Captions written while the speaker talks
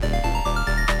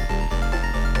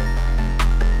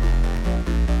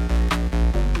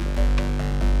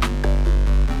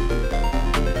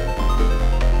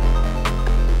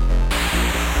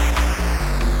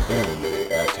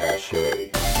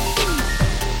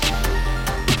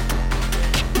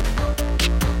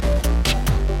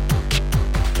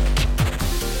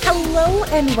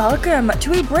Hello and welcome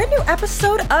to a brand new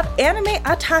episode of Anime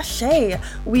Attaché.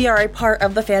 We are a part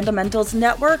of the Fandomentals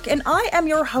Network, and I am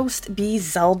your host, B.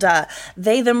 Zelda.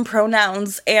 They, them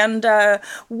pronouns. And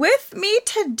with me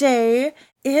today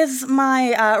is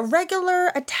my regular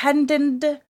attendant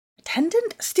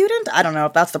student? I don't know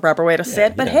if that's the proper way to say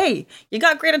it, but hey, you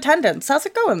got great attendance. How's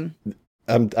it going?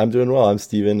 I'm doing well. I'm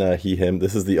Steven, he, him.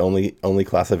 This is the only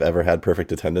class I've ever had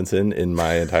perfect attendance in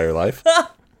my entire life.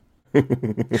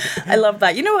 I love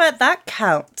that. You know what? That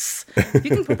counts. If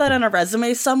you can put that on a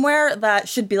resume somewhere, that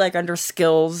should be like under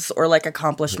skills or like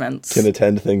accomplishments. Can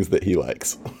attend things that he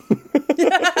likes.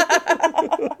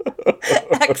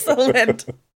 Excellent.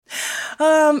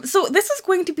 So this is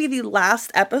going to be the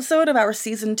last episode of our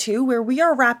season 2, where we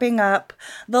are wrapping up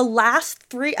the last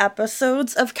 3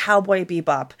 episodes of Cowboy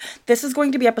Bebop. This is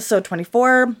going to be episode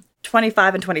 24,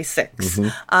 25, and 26.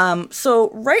 So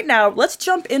right now, let's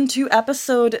jump into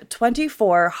episode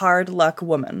 24, Hard Luck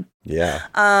Woman. Yeah.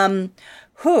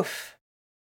 Hoof.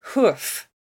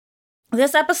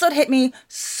 This episode hit me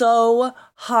so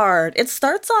hard. It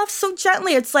starts off so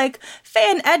gently. It's like Faye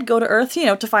and Ed go to Earth,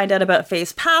 to find out about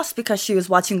Faye's past because she was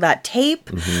watching that tape.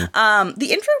 The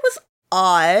intro was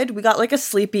odd. We got like a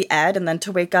sleepy Ed, and then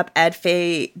to wake up Ed,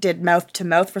 Faye did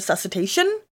mouth-to-mouth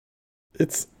resuscitation.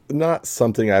 It's not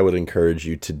something I would encourage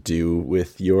you to do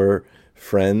with your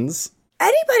friends.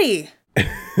 Anybody!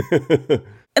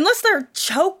 Unless they're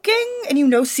choking and you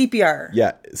know CPR.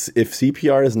 Yeah, if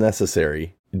CPR is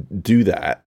necessary, do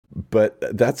that.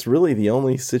 But that's really the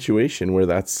only situation where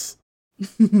that's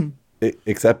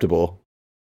acceptable.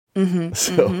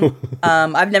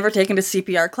 I've never taken a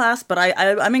CPR class, but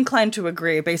I'm inclined to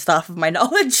agree based off of my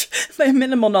knowledge, my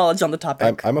minimal knowledge on the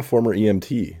topic. I'm a former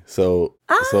EMT, so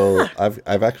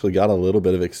I've actually got a little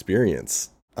bit of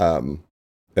experience. And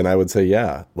I would say,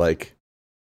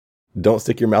 don't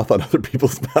stick your mouth on other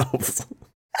people's mouths.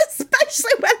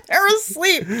 Especially when they're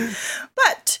asleep.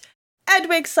 But Ed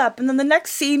wakes up, and then the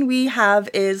next scene we have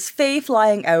is Faye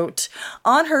flying out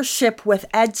on her ship with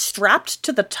Ed strapped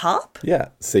to the top. Yeah,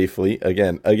 safely.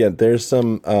 Again, there's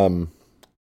some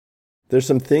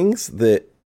things that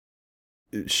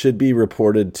should be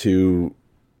reported to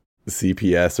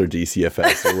CPS or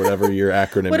DCFS or whatever your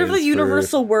acronym is. Whatever the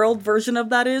universal world version of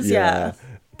that is, yeah.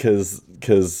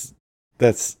 Because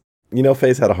that's,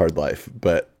 Faye's had a hard life,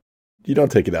 but you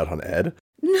don't take it out on Ed.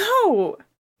 No.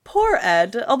 Poor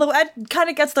Ed, although Ed kind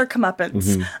of gets their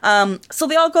comeuppance. So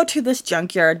they all go to this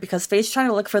junkyard because Faye's trying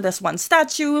to look for this one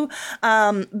statue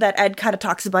that Ed kind of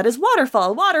talks about is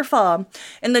waterfall.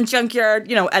 And then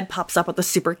junkyard, Ed pops up with a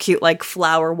super cute,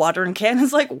 flower watering can.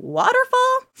 Is like,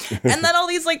 waterfall? And then all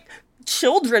these,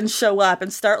 children show up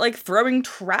and start, throwing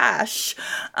trash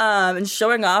and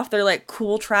showing off their,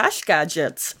 cool trash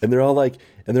gadgets. And they're all like,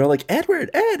 Edward,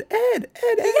 Ed.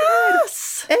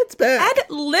 Yes! Ed's back. Ed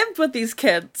lived with these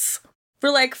kids for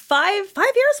 5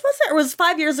 years, was it? Or was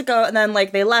 5 years ago and then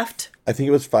they left? I think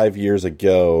it was 5 years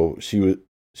ago. She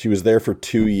was there for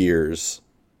 2 years,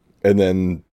 and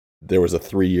then there was a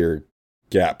 3-year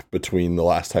gap between the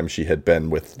last time she had been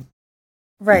with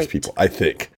these people, I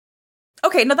think.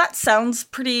 Okay, no, that sounds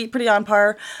pretty on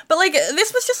par. But,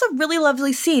 this was just a really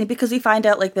lovely scene because we find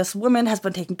out, this woman has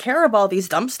been taking care of all these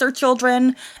dumpster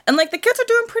children. And, the kids are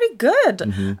doing pretty good.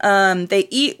 They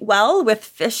eat well with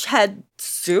fish head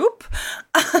soup.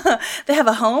 They have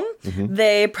a home.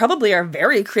 They probably are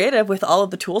very creative with all of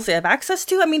the tools they have access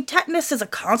to. I mean, tetanus is a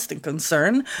constant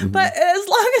concern. But as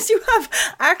long as you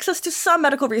have access to some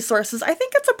medical resources, I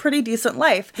think it's a pretty decent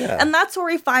life. Yeah. And that's where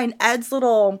we find Ed's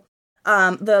little...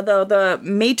 the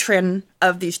matron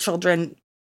of these children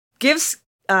gives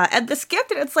Ed this gift,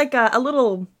 and it's a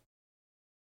little,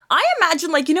 I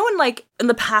imagine when in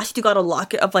the past you got a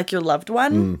locket of your loved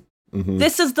one.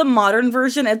 This is the modern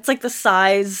version. It's the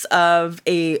size of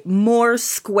a more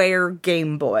square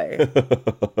Game Boy.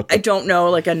 I don't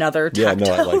know, another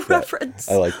tactile reference.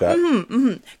 I like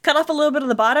that. Cut off a little bit of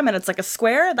the bottom and it's a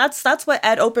square. That's what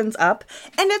Ed opens up,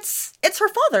 and it's her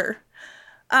father.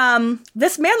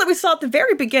 This man that we saw at the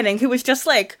very beginning, who was just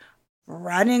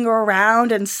running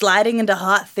around and sliding into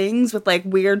hot things with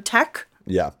weird tech.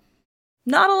 Yeah.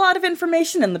 Not a lot of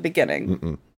information in the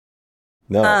beginning.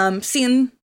 No.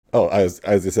 Scene. Oh, as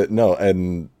I said, no,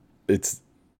 and it's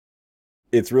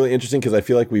really interesting because I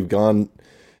feel like we've gone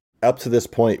up to this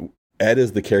point. Ed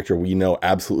is the character we know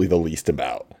absolutely the least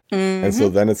about, and so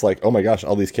then it's oh my gosh,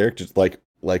 all these characters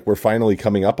we're finally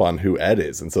coming up on who Ed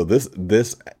is. And so this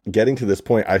getting to this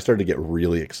point, I started to get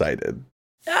really excited.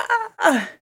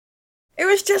 It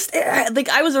was just,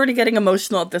 I was already getting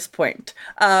emotional at this point.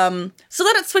 So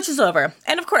then it switches over.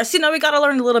 And of course, we got to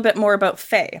learn a little bit more about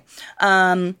Faye.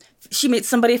 she meets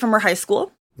somebody from her high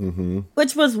school,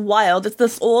 which was wild. It's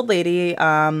this old lady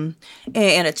in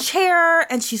a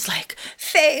chair, and she's like,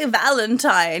 Faye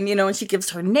Valentine, and she gives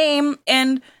her name.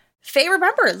 And Faye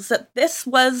remembers that this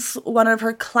was one of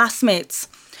her classmates.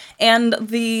 And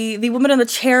the woman in the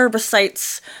chair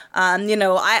recites,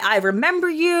 I remember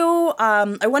you.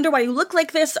 I wonder why you look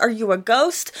like this. Are you a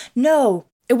ghost? No,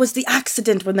 it was the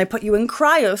accident when they put you in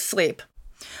cryo sleep.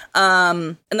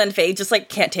 And then Faye just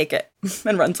can't take it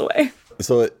and runs away.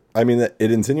 So it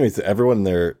insinuates that everyone in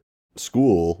their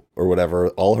school or whatever,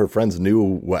 all her friends knew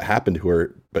what happened to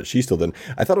her, but she still didn't.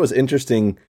 I thought it was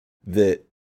interesting that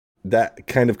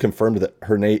kind of confirmed that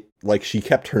her name, she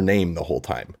kept her name the whole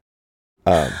time.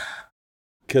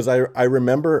 Because I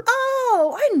remember.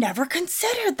 Oh, I never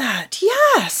considered that.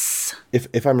 Yes.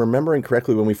 If I'm remembering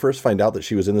correctly, when we first find out that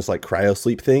she was in this cryo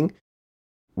sleep thing,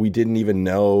 we didn't even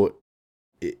know.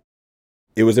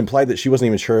 It was implied that she wasn't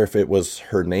even sure if it was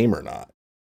her name or not.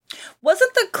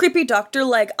 Wasn't the creepy doctor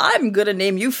I'm gonna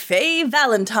name you Faye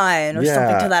Valentine or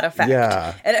something to that effect?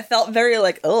 Yeah. And it felt very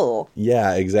oh.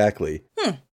 Yeah, exactly.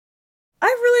 I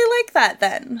really like that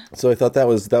then. So I thought that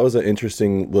was an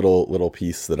interesting little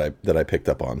piece that I picked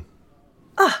up on.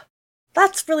 Ah,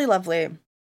 that's really lovely.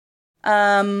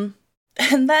 And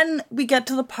then we get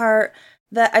to the part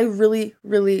that I really,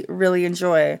 really, really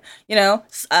enjoy.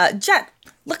 Jet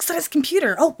looks at his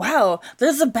computer. Oh wow,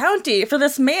 there's a bounty for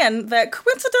this man that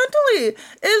coincidentally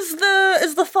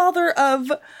is the father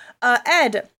of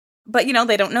Ed. But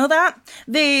they don't know that.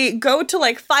 They go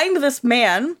to find this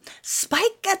man.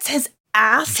 Spike gets his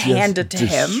ass handed to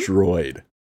him. Destroyed.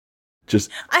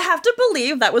 I have to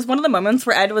believe that was one of the moments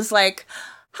where Ed was like,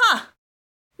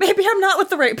 maybe I'm not with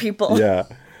the right people. Yeah.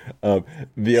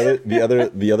 The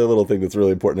other little thing that's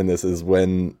really important in this is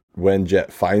when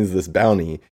Jet finds this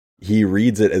bounty, he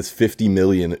reads it as 50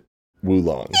 million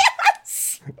wulong.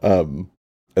 Yes. And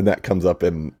that comes up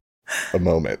in a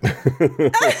moment.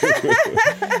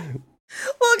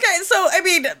 Well, okay,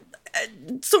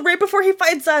 so right before he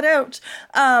finds that out,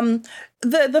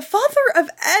 the father of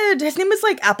Ed, his name is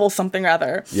Apple something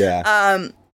rather. Yeah.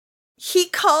 He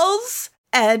calls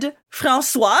Ed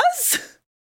Françoise.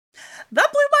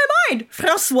 That blew my mind.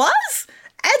 Françoise?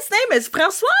 Ed's name is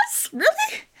Françoise?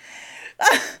 Really?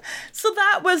 So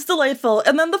that was delightful.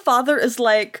 And then the father is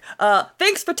like,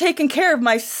 thanks for taking care of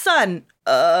my son.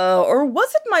 Or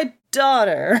was it my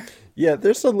daughter? Yeah,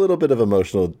 there's a little bit of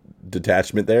emotional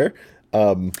detachment there.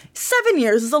 7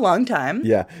 years is a long time.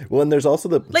 Yeah. Well, and there's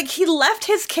also he left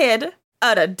his kid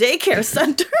at a daycare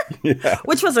center,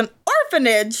 which was an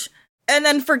orphanage, and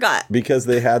then forgot. Because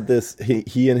they had this,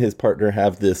 he and his partner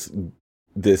have this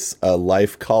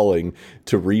life calling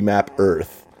to remap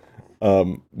Earth,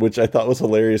 which I thought was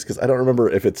hilarious because I don't remember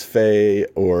if it's Faye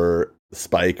or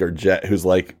Spike or Jet who's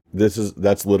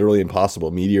that's literally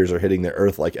impossible. Meteors are hitting the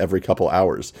Earth every couple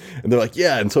hours, and they're like,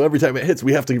 yeah, and so every time it hits,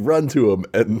 we have to run to them,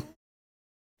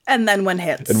 and then one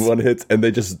hits, and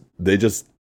they just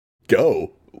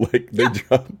go. They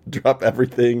drop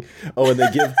everything. Oh, and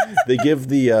they give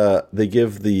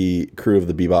the crew of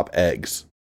the Bebop eggs.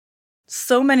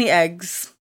 So many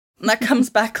eggs. And that comes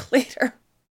back later.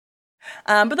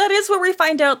 But that is where we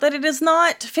find out that it is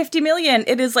not 50 million.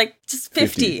 It is just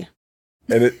 50.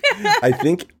 And I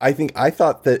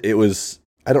thought that it was,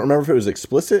 I don't remember if it was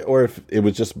explicit or if it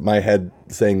was just my head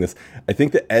saying this. I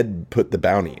think that Ed put the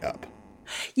bounty up.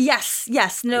 Yes.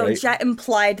 No, right? Jet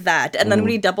implied that. And then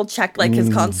when he double checked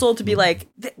his console to be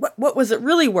what was it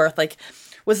really worth?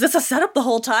 Was this a setup the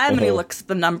whole time? And he looks at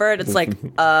the number and it's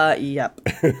yep.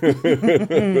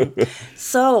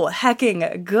 So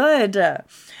hecking good.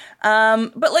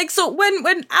 But so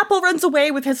when Apple runs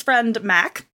away with his friend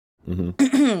Mac,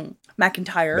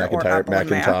 McIntyre or Apple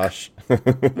Macintosh.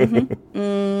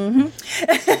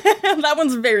 That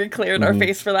one's very clear in our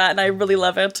face for that, and I really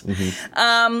love it.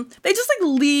 They just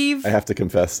leave. I have to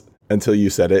confess, until you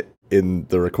said it in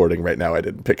the recording right now, I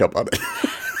didn't pick up on it.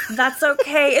 That's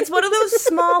okay. It's one of those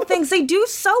small things. They do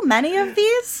so many of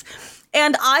these,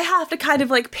 and I have to kind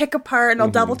of pick apart, and I'll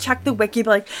double check the wiki,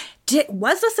 be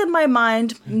was this in my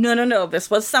mind? No, this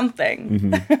was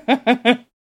something.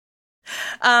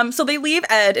 So they leave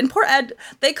Ed, and poor Ed,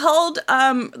 they called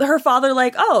her father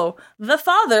oh, the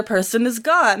father person is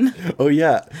gone. Oh,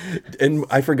 yeah. And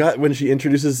I forgot when she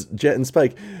introduces Jet and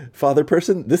Spike, father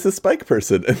person, this is Spike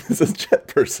person, and this is Jet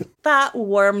person. That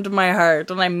warmed my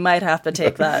heart, and I might have to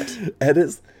take that. Ed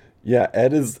is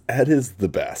the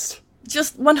best.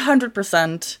 Just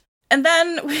 100%. And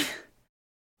then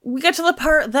we get to the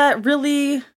part that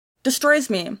really destroys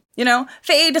me. You know,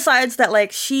 Faye decides that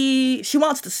like she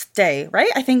wants to stay, right?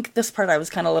 I think this part I was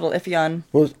kind of a little iffy on.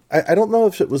 Well, I don't know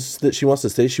if it was that she wants to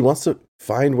stay. She wants to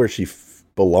find where she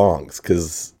belongs,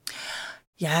 because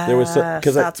there was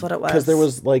that's what it was. Because there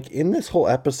was like in this whole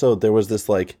episode there was this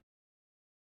like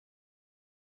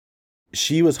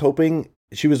she was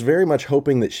very much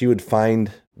hoping that she would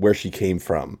find where she came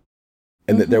from,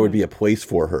 and that there would be a place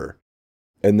for her.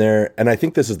 And I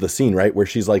think this is the scene, right, where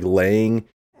she's like laying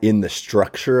in the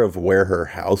structure of where her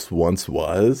house once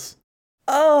was.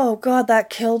 Oh god,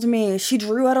 that killed me. She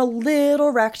drew out a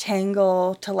little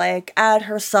rectangle to like add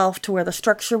herself to where the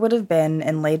structure would have been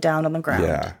and lay down on the ground.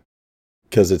 Yeah.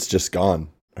 Because it's just gone.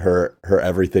 Her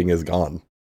everything is gone.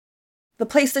 The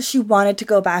place that she wanted to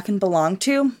go back and belong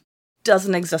to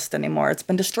doesn't exist anymore. It's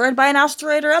been destroyed by an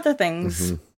asteroid or other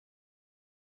things. Mm-hmm.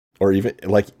 Or even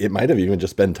like it might have even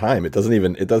just been time. It doesn't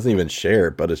even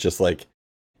share, but it's just like,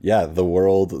 yeah,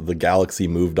 the galaxy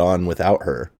moved on without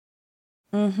her.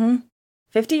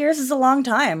 50 years is a long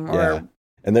time, or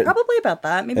probably about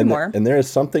that, maybe more. And there is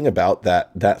something about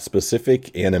that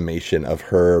specific animation of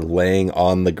her laying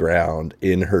on the ground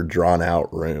in her drawn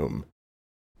out room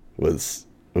was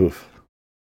oof.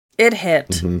 It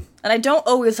hit. And I don't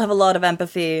always have a lot of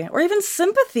empathy or even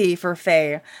sympathy for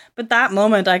Faye, but that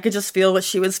moment I could just feel what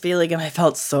she was feeling, and I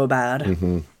felt so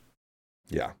bad.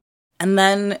 Yeah. And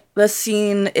then the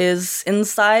scene is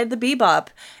inside the Bebop,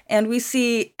 and we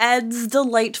see Ed's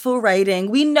delightful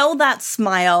writing. We know that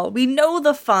smile. We know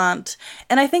the font.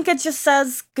 And I think it just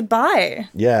says goodbye.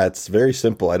 Yeah, it's very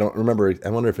simple. I don't remember. I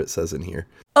wonder if it says in here.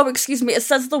 Oh, excuse me. It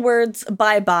says the words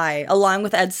bye-bye along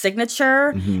with Ed's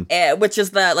signature, which is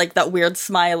that weird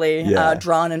smiley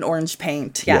drawn in orange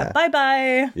paint. Yeah.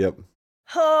 Bye-bye. Yep.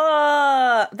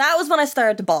 That was when I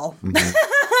started to bawl.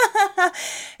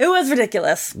 It was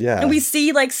ridiculous. Yeah. And we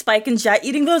see like Spike and Jet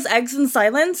eating those eggs in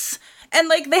silence. And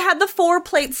like they had the 4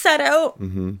 plates set out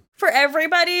for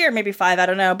everybody, or maybe 5, I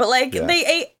don't know. But like they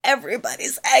ate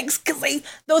everybody's eggs because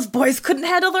those boys couldn't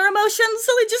handle their emotions,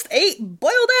 so they just ate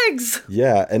boiled eggs.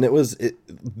 Yeah, and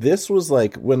this was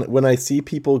like when I see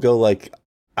people go like,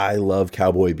 I love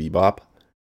Cowboy Bebop,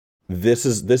 this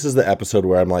is the episode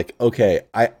where I'm like, okay,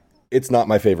 it's not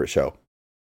my favorite show.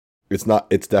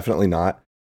 It's definitely not,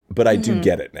 but I do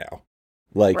get it now.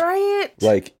 Like, right?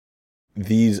 Like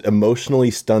these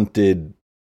emotionally stunted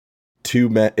 2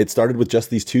 men, it started with just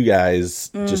these 2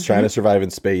 guys just trying to survive in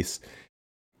space,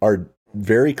 are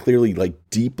very clearly like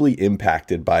deeply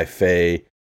impacted by Faye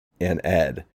and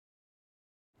Ed.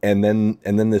 And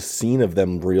then this scene of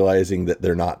them realizing that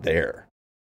they're not there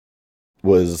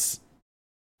was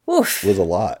a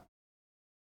lot.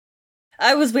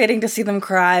 I was waiting to see them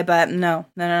cry, but no.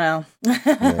 No,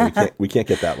 we can't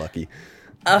get that lucky.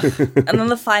 And then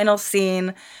the final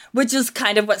scene, which is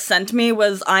kind of what sent me,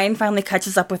 was Ein finally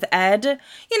catches up with Ed,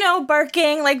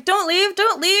 barking, like, don't leave.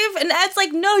 And Ed's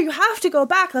like, no, you have to go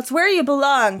back. That's where you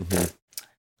belong.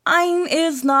 Ein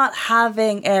is not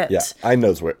having it. Yeah, Ein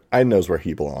knows where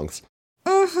he belongs.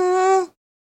 Ugh.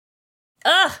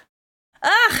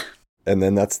 And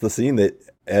then that's the scene that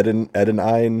Ed and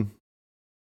Ein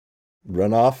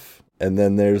run off, and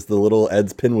then there's the little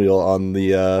Ed's pinwheel on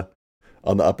the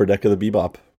upper deck of the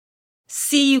Bebop.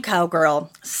 See you,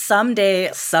 cowgirl.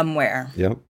 Someday, somewhere.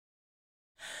 Yep.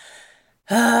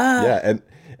 Yeah,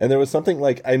 and there was something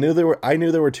like I knew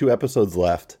there were 2 episodes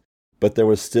left, but there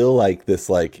was still like this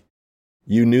like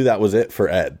you knew that was it for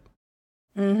Ed.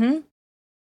 And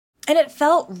it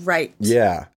felt right.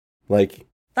 Yeah, like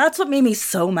that's what made me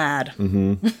so mad.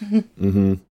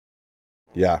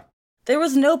 Yeah. There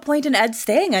was no point in Ed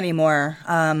staying anymore.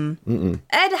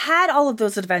 Ed had all of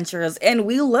those adventures, and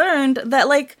we learned that,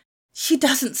 like, she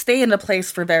doesn't stay in a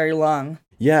place for very long.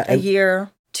 Yeah. A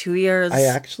year, 2 years.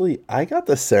 I got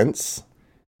the sense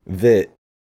that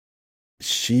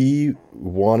she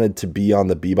wanted to be on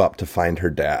the Bebop to find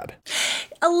her dad.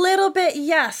 A little bit,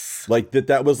 yes. Like,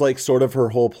 that was, like, sort of her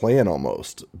whole plan,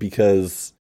 almost,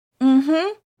 because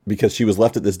she was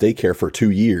left at this daycare for 2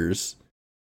 years.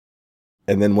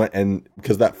 And then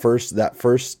because the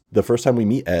first time we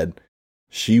meet Ed,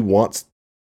 she wants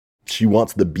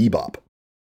the Bebop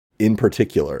in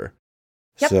particular.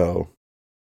 Yep. So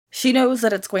she knows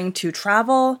that it's going to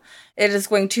travel. It is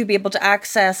going to be able to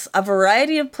access a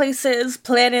variety of places,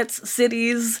 planets,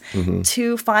 cities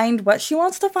to find what she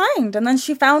wants to find. And then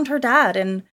she found her dad.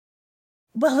 And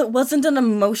well, it wasn't an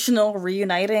emotional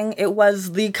reuniting. It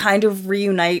was the kind of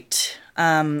reuniting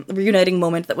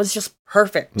moment that was just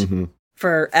perfect.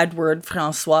 For Edward,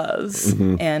 Francoise,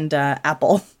 and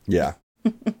Apple. Yeah,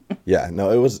 yeah.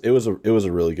 No, it was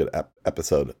a really good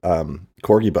episode.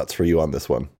 Corgi butts for you on this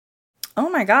one. Oh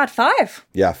my God, 5.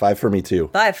 Yeah, 5 for me too.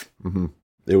 5.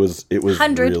 It was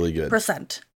 100%. really good.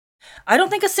 I don't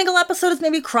think a single episode has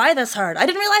made me cry this hard. I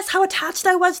didn't realize how attached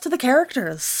I was to the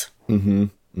characters.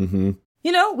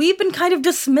 You know, we've been kind of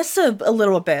dismissive a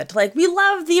little bit. Like, we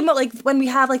love like when we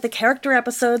have like the character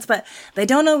episodes, but they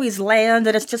don't always land,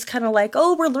 and it's just kind of like,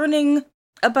 oh, we're learning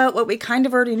about what we kind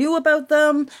of already knew about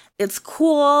them. It's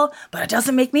cool, but it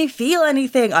doesn't make me feel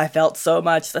anything. I felt so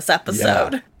much this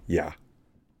episode. Yeah.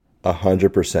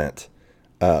 100%.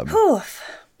 Oof.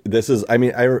 This is, I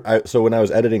mean, so when I was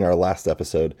editing our last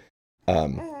episode,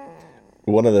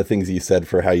 one of the things you said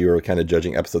for how you were kind of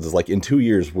judging episodes is like, in 2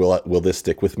 years, will this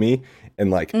stick with me? And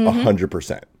like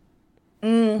 100%.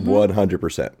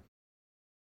 100%.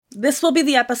 This will be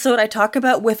the episode I talk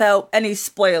about without any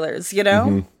spoilers, you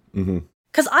know?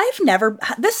 Because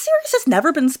this series has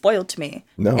never been spoiled to me.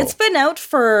 No. It's been out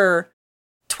for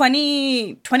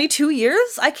 22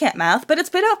 years? I can't math, but it's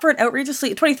been out for an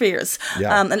outrageously, 23 years.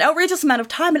 Yeah. An outrageous amount of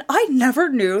time, and I never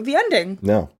knew the ending.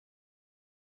 No.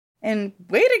 And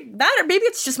that, or maybe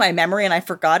it's just my memory and I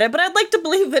forgot it, but I'd like to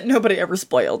believe that nobody ever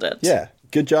spoiled it. Yeah.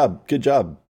 Good job,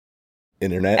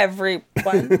 Internet. Everyone.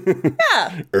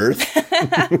 Yeah. Earth.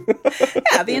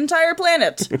 Yeah, the entire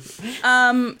planet.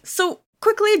 So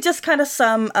quickly, just kind of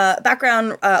some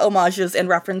background homages and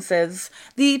references.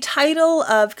 The title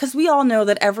of, because we all know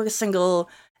that every single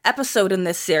episode in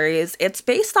this series, it's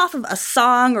based off of a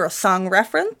song or a song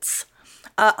reference.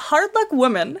 Hard Luck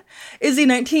Woman is a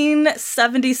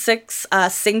 1976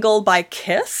 single by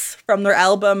Kiss from their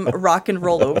album Rock and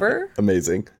Roll Over.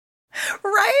 Amazing.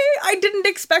 Right? I didn't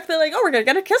expect that, like, oh, we're going to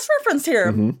get a Kiss reference here.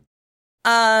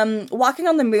 Walking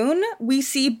on the Moon, we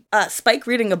see Spike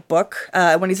reading a book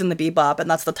when he's in the Bebop, and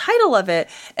that's the title of it.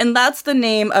 And that's the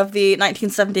name of the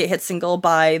 1978 hit single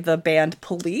by the band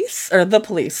Police, or The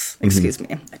Police. Excuse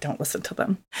me. I don't listen to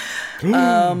them.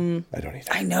 I don't either.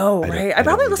 I know, right? I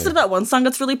probably listened to that one song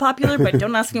that's really popular, but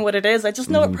don't ask me what it is. I just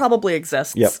know it probably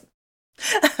exists. Yep.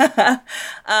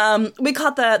 We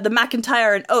caught the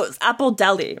McIntyre and Oates, Apple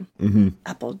Deli.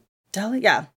 Apple Deli?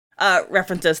 Yeah.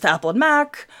 References to Apple and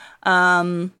Mac.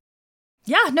 And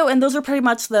those are pretty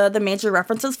much the major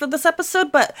references for this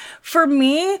episode. But for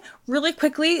me, really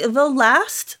quickly, the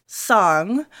last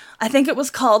song, I think it was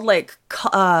called like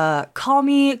Call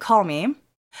Me.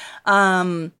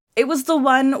 It was the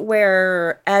one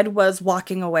where Ed was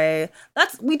walking away.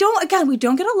 We don't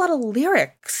get a lot of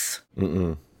lyrics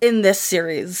in this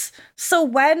series. So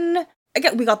when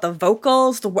we got the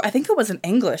vocals, I think it was in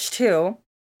English too.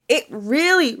 It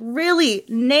really, really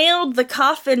nailed the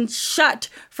coffin shut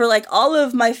for like all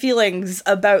of my feelings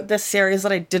about this series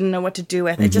that I didn't know what to do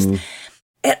with.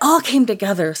 It all came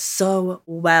together so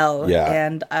well. Yeah.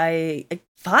 And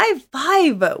five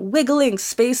wiggling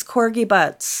space corgi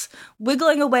butts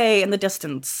wiggling away in the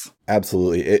distance.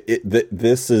 Absolutely.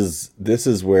 This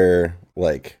is where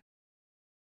like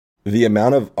the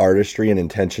amount of artistry and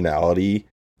intentionality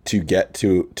to get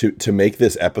to make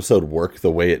this episode work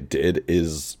the way it did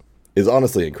is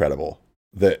honestly incredible.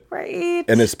 Right.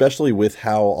 And especially with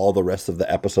how all the rest of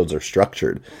the episodes are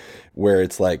structured, where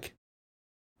it's like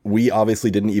we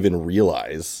obviously didn't even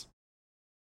realize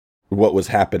what was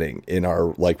happening in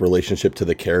our like relationship to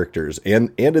the characters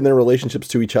and in their relationships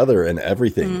to each other and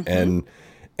everything. And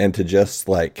to just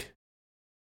like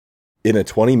in a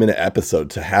 20-minute episode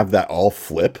to have that all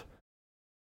flip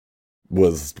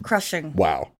was crushing.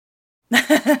 Wow.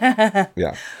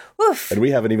 Yeah. Oof. And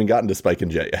we haven't even gotten to Spike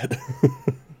and Jet yet.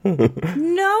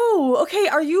 No. Okay,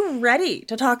 are you ready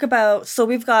to talk about, so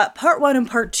we've got part 1 and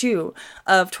part 2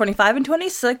 of 25 and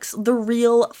 26, The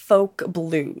Real Folk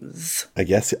Blues. I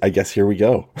guess here we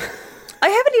go. I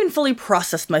haven't even fully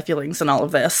processed my feelings in all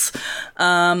of this.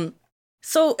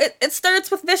 So it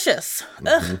starts with Vicious.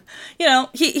 You know,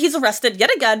 he's arrested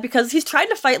yet again because he's trying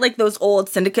to fight like those old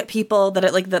syndicate people that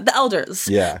are like the elders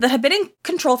that have been in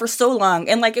control for so long.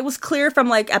 And like it was clear from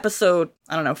like episode,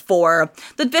 4,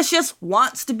 that Vicious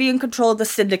wants to be in control of the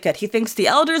syndicate. He thinks the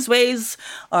elders' ways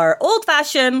are old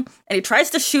fashioned and he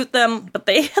tries to shoot them, but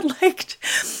they had like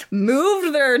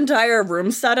moved their entire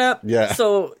room setup. Yeah.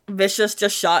 So Vicious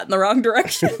just shot in the wrong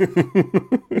direction.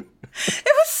 It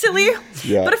was silly,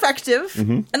 but effective.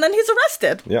 And then he's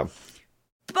arrested. Yeah.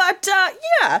 But,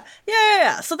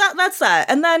 yeah. So that's that.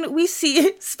 And then we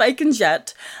see Spike and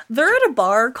Jet. They're at a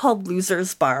bar called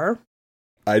Loser's Bar.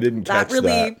 I didn't catch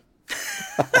that.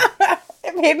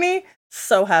 It made me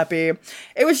so happy.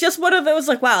 It was just one of those,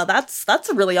 like, wow, that's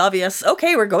a really obvious.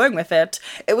 Okay, we're going with it.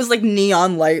 It was like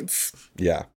neon lights.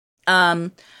 Yeah.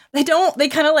 They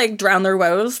kind of like drown their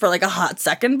woes for like a hot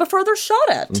second before they're shot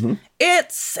at. Mm-hmm.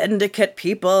 It's syndicate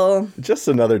people. Just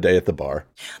another day at the bar.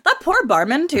 That poor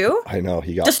barman too. I know,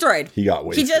 he got destroyed. He got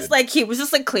wasted. He was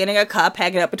just like cleaning a cup,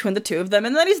 hanging out between the two of them,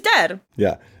 and then he's dead.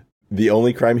 Yeah. The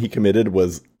only crime he committed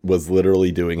was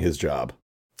literally doing his job.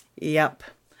 Yep.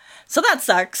 So that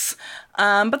sucks.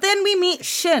 But then we meet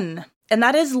Shin, and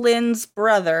that is Lynn's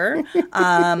brother.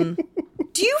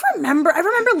 Do you remember? I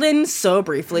remember Lynn so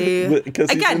briefly.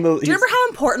 Again, do you remember how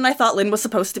important I thought Lynn was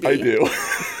supposed to be? I do. And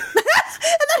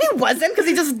then he wasn't because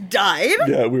he just died.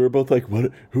 Yeah, we were both like,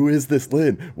 "What? Who is this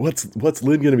Lynn? What's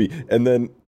Lynn gonna be?" And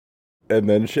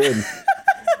then Shin.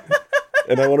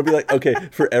 And I want to be like, okay,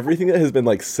 for everything that has been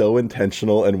like so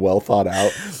intentional and well thought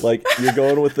out, like you're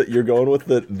going with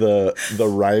the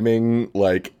rhyming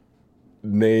like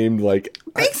named like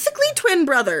basically twin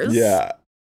brothers. Yeah.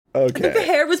 Okay. I think the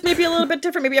hair was maybe a little bit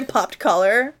different, maybe a popped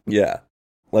collar. Yeah.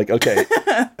 Like, okay,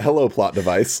 hello, plot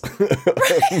device. So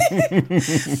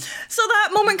that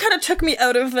moment kind of took me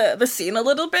out of the scene a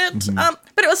little bit,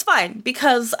 but it was fine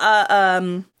because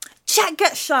Chet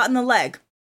gets shot in the leg.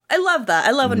 I love that.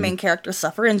 I love when main characters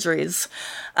suffer injuries.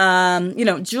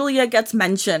 Julia gets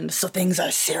mentioned, so things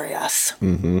are serious.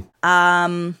 Mm-hmm.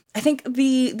 I think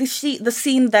the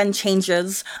scene then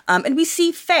changes, and we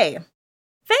see Faye.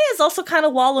 Faye is also kind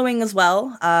of wallowing as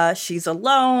well. She's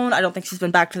alone. I don't think she's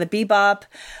been back to the Bebop.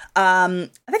 I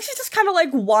think she's just kind of like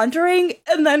wandering,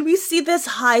 and then we see this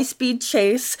high-speed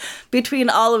chase between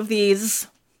all of these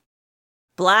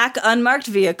black unmarked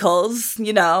vehicles.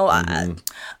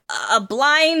 A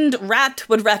blind rat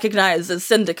would recognize as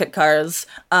syndicate cars,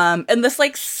 and this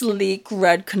like sleek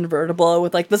red convertible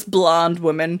with like this blonde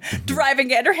woman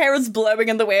driving it. Her hair was blowing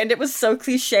in the wind. It was so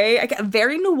cliche.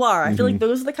 Very noir. I feel like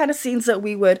those are the kind of scenes that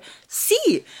we would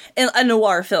see in a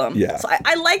noir film. Yeah. So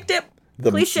I liked it.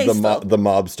 The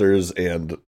mobsters,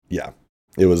 and yeah,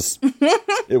 it was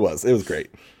great.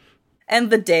 And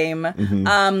the dame.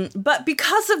 But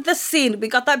because of this scene, we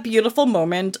got that beautiful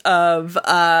moment of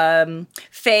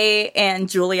Faye and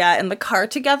Julia in the car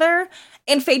together.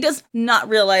 And Faye does not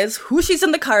realize who she's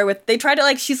in the car with. They try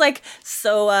to she's like,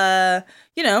 so,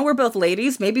 we're both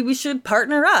ladies. Maybe we should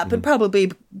partner up. It'd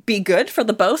probably be good for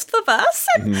the both of us.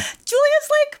 And Julia's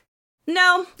like,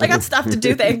 no, I got stuff to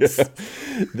do, thanks.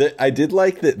 I did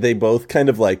like that they both kind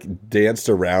of like danced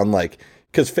around, like,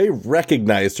 because Faye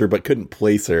recognized her but couldn't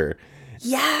place her.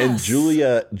 Yes. And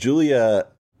Julia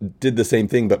did the same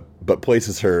thing, but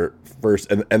places her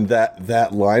first. And that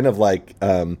line of like,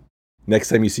 next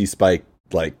time you see Spike,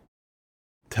 like,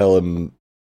 tell him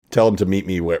to meet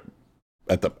me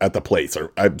at the place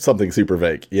or something super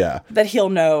vague. Yeah, that he'll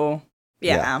know.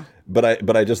 Yeah.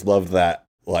 But I just love that.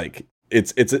 Like,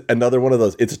 it's another one of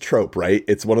those. It's a trope, right?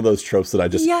 It's one of those tropes that I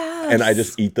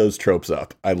just eat those tropes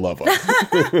up. I love them.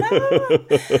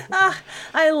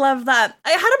 I love that. I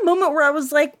had a moment where I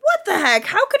was like, what the heck?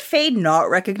 How could Faye not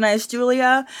recognize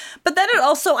Julia? But then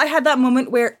I had that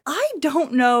moment where I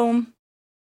don't know,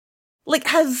 like,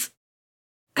 has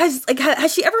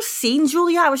she ever seen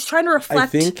Julia? I was trying to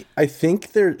reflect. I think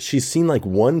she's seen like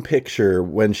one picture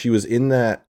when she was in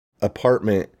that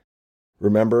apartment.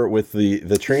 Remember, with the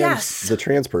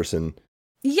trans person.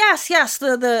 Yes,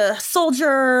 the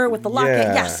soldier with the locket.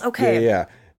 Yes, okay. Yeah.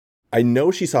 I know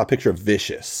she saw a picture of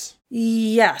Vicious.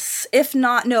 Yes. If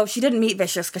not, no, she didn't meet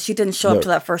Vicious because she didn't show up to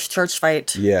that first church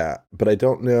fight. Yeah, but I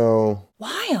don't know.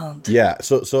 Wild. Yeah,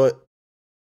 so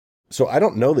I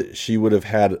don't know that she would have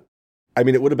had. I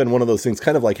mean, it would have been one of those things,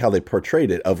 kind of like how they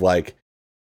portrayed it, of like,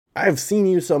 I've seen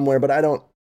you somewhere, but I don't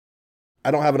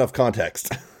have enough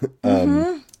context.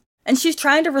 And she's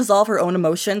trying to resolve her own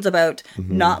emotions about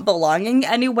not belonging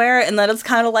anywhere. And then it's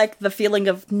kind of like the feeling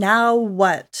of, now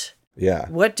what? Yeah.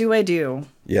 What do I do?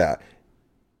 Yeah.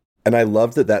 And I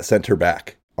love that sent her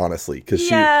back, honestly. Because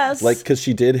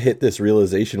she did hit this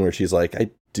realization where she's like,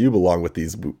 I do belong with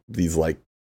these like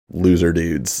loser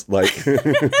dudes. Like,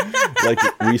 like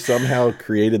we somehow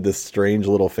created this strange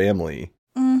little family.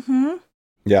 Mm-hmm.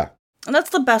 Yeah. And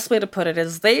that's the best way to put it,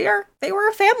 is they were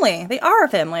a family. They are a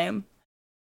family.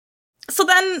 So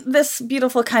then this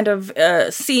beautiful kind of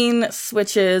scene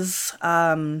switches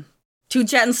to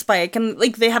Jet and Spike, and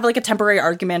like they have like a temporary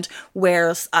argument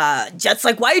where Jet's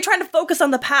like, why are you trying to focus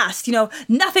on the past?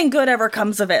 Nothing good ever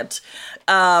comes of it.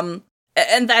 And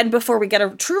then before we get a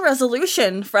true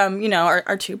resolution from,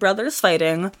 our two brothers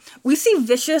fighting, we see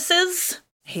Vicious's,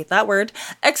 I hate that word,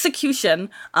 execution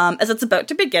as it's about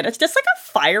to begin. It's just like a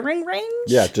firing range.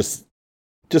 Yeah, just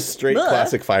straight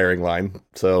classic firing line.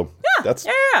 So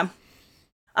yeah.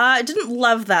 I didn't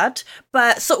love that,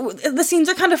 but so the scenes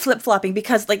are kind of flip-flopping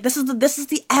because like this is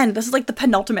the end. This is like the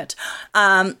penultimate.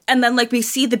 And then like we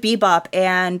see the Bebop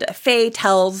and Faye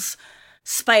tells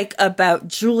Spike about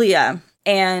Julia,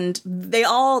 and they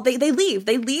leave.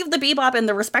 They leave the Bebop in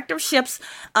their respective ships.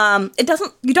 They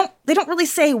don't really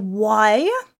say why.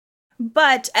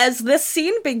 But as this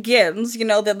scene begins, you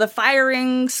know, the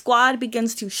firing squad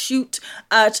begins to shoot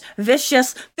at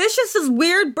Vicious. Vicious's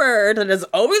weird bird that is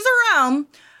always around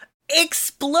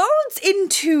explodes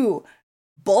into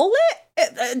bullet.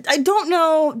 I don't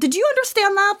know. Did you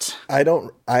understand that?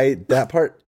 That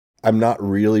part I'm not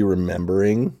really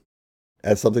remembering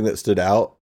as something that stood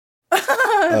out.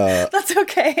 That's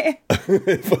okay.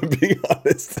 If I'm being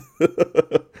honest.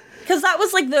 Because that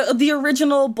was like the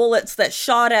original bullets that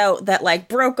shot out that like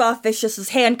broke off Vicious's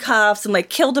handcuffs and like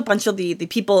killed a bunch of the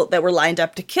people that were lined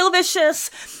up to kill Vicious.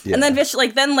 Yeah. And then Vicious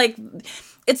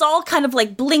it's all kind of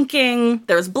like blinking.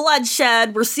 There's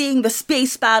bloodshed. We're seeing the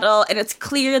space battle, and it's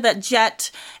clear that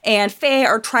Jet and Faye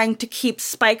are trying to keep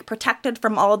Spike protected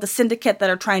from all of the syndicate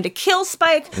that are trying to kill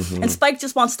Spike. Mm-hmm. And Spike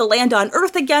just wants to land on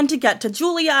Earth again to get to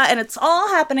Julia, and it's all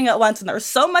happening at once. And there's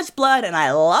so much blood, and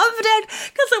I loved it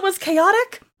because it was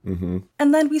chaotic. Mm-hmm.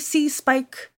 And then we see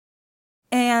Spike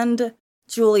and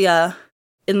Julia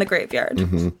in the graveyard.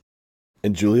 Mm-hmm.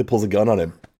 And Julia pulls a gun on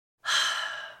him.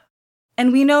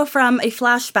 And we know from a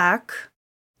flashback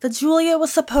that Julia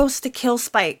was supposed to kill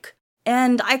Spike.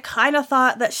 And I kind of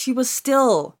thought that she was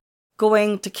still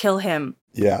going to kill him.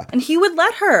 Yeah. And he would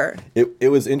let her. It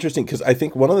was interesting because I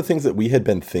think one of the things that we had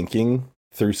been thinking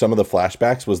through some of the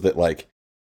flashbacks was that, like,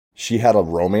 she had a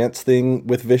romance thing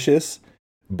with Vicious.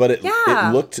 But it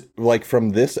looked like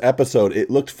from this episode, it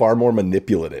looked far more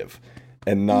manipulative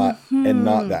and not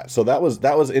that. So that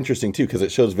was interesting, too, because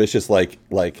it shows Vicious like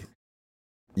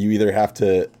you either have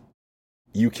to,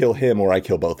 you kill him or I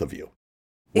kill both of you.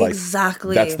 Like,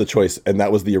 exactly. That's the choice. And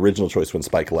that was the original choice when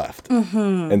Spike left.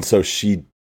 Mm-hmm. And so she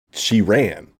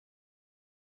ran.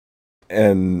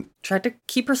 And tried to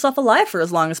keep herself alive for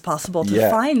as long as possible to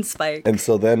find Spike. And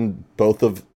so then both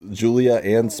of Julia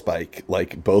and Spike,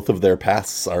 like both of their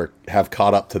paths have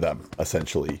caught up to them,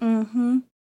 essentially. Mm-hmm.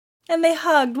 And they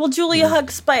hugged. Well, Julia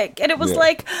hugged Spike. And it was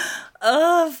like,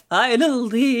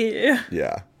 finally.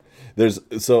 Yeah.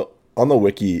 So on the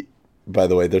wiki, by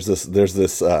the way, there's this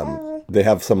they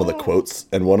have some of the quotes,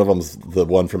 and one of them's the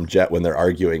one from Jet when they're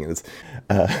arguing. And it's,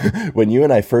 when you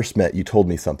and I first met, you told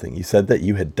me something. You said that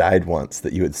you had died once,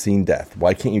 that you had seen death.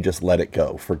 Why can't you just let it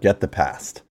go? Forget the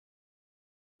past.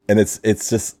 And it's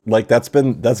just like, that's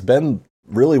been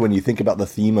really, when you think about the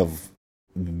theme of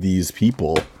these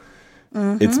people,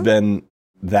 it's been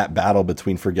that battle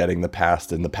between forgetting the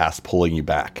past and the past pulling you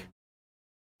back.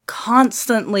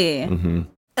 Constantly. Mm-hmm.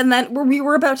 And then we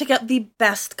were about to get the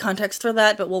best context for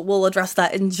that, but we'll address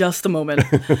that in just a moment.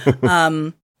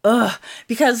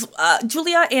 Because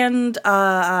Julia and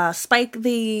Spike,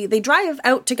 they drive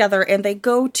out together and they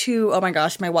go to, oh my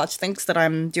gosh, my watch thinks that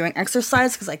I'm doing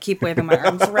exercise because I keep waving my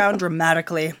arms around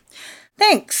dramatically.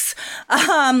 Thanks.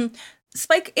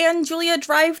 Spike and Julia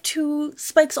drive to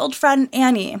Spike's old friend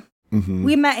Annie. Mm-hmm.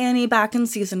 We met Annie back in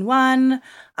season 1,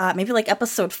 maybe like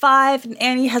episode 5, and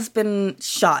Annie has been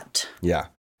shot. Yeah.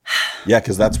 Yeah,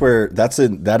 because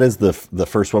that is the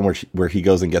first one where he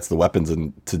goes and gets the weapons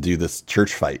and to do this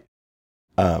church fight.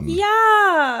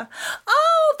 Yeah.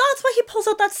 Oh, that's why he pulls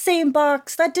out that same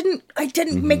box. I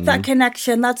didn't make that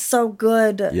connection. That's so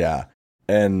good. Yeah.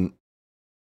 And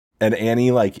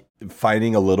Annie, like,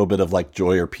 finding a little bit of like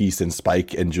joy or peace in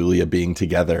Spike and Julia being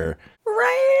together.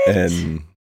 Right.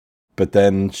 But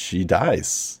then she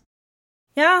dies.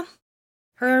 Yeah.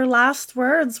 Her last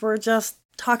words were just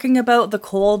talking about the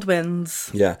cold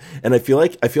winds. Yeah. And I feel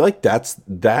like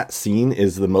that scene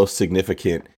is the most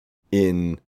significant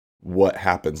in what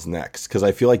happens next. Because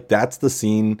I feel like that's the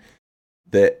scene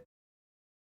that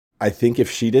I think if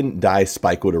she didn't die,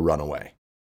 Spike would have run away.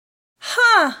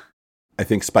 Huh. I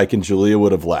think Spike and Julia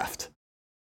would have left.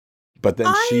 But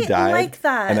then she died. I like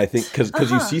that. And I think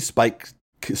because you see Spike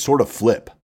sort of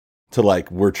flip to like,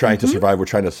 we're trying to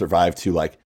survive to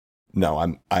like, no,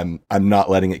 I'm not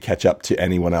letting it catch up to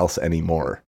anyone else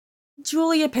anymore.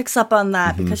 Julia picks up on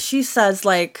that because she says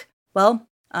like, well,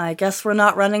 I guess we're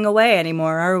not running away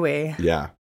anymore, are we? Yeah.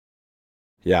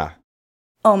 Yeah.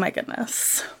 Oh my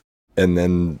goodness. And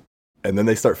then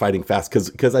they start fighting fast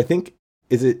because I think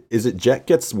is it Jet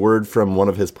gets word from one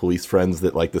of his police friends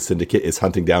that like the syndicate is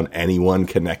hunting down anyone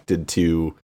connected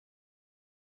to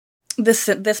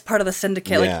this part of the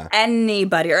syndicate, like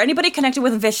anybody connected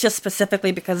with Vicious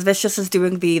specifically, because Vicious is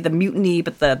doing the mutiny,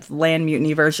 but the land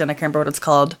mutiny version. I can't remember what it's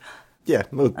called. Yeah,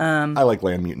 I like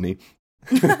land mutiny.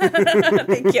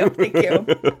 Thank you.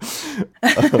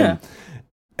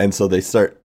 And so they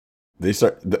start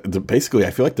basically,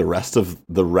 I feel like the rest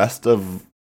of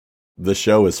the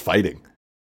show is fighting,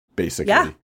 basically.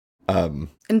 Yeah.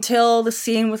 Until the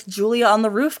scene with Julia on the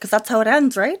roof, because that's how it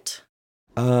ends, right?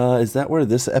 Is that where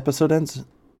this episode ends?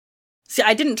 See,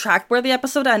 I didn't track where the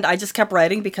episode ended. I just kept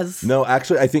writing because... No,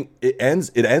 actually, I think it ends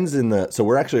in the... So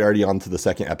we're actually already on to the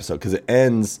second episode, because it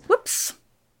ends... Whoops.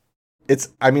 It's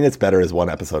better as one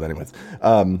episode anyways.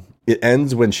 It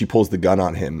ends when she pulls the gun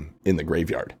on him in the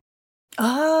graveyard.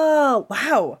 Oh,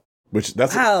 wow.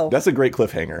 That's a great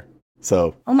cliffhanger.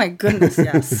 So... Oh my goodness,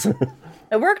 yes.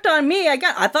 It worked on me.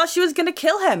 I thought she was going to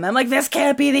kill him. I'm like, this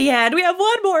can't be the end. We have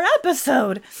one more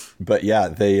episode. But yeah,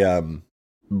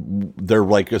 they're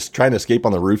like just trying to escape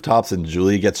on the rooftops, and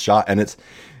Julia gets shot, and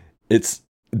it's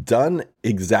done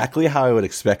exactly how I would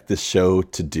expect this show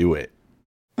to do it.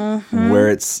 Mm-hmm. Where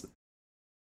it's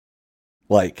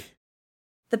like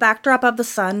the backdrop of the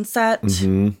sunset,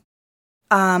 the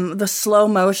slow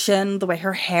motion, the way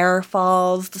her hair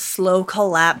falls, the slow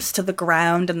collapse to the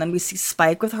ground, and then we see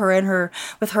Spike with her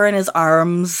in his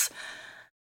arms.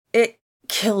 It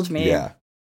killed me. Yeah.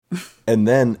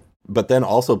 But then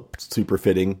also super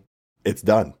fitting, it's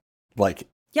done. Like,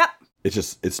 yep.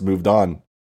 It's moved on.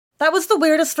 That was the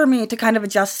weirdest for me to kind of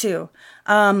adjust to.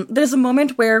 There's a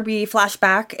moment where we flash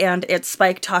back and it's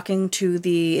Spike talking to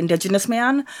the indigenous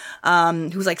man,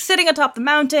 who's like sitting atop the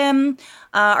mountain.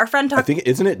 Our friend I think,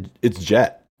 it's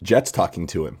Jet. Jet's talking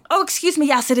to him. Oh, excuse me.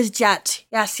 Yes, it is Jet.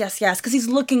 Yes. Because he's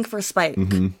looking for Spike.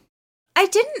 Mm-hmm.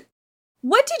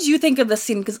 What did you think of this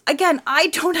scene? Because, again, I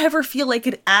don't ever feel like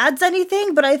it adds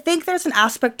anything, but I think there's an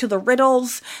aspect to the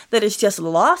riddles that is just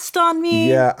lost on me.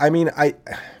 Yeah, I mean,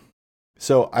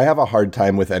 So I have a hard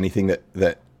time with anything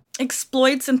that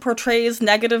exploits and portrays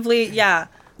negatively. Yeah.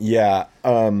 Yeah.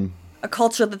 A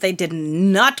culture that they did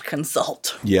not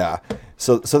consult. Yeah.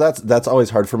 So that's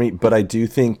always hard for me, but I do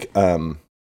think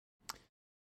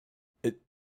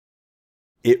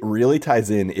it really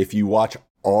ties in if you watch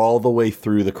all the way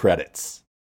through the credits,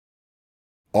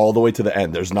 all the way to the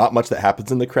end. There's not much that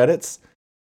happens in the credits.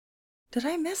 Did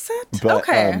I miss it? But,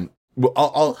 okay.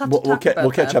 We'll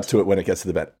catch up to it when it gets to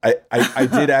the bed. I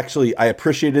did actually, I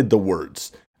appreciated the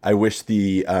words. I wish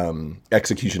the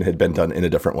execution had been done in a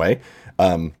different way.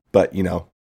 But you know,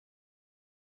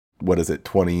 what is it,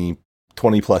 20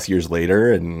 plus years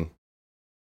later, and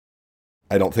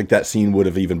I don't think that scene would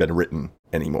have even been written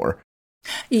anymore.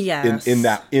 Yes. In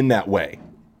that way.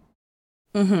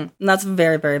 Mm-hmm. And that's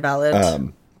very, very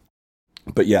valid.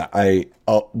 But yeah,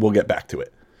 we'll get back to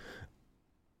it.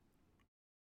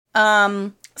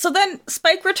 So then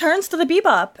Spike returns to the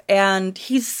Bebop and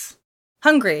he's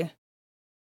hungry.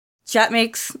 Jet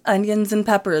makes onions and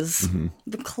peppers,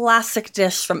 the classic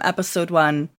dish from episode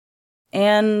 1.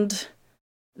 And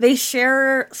they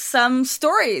share some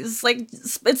stories. Like,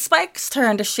 it's Spike's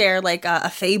turn to share like a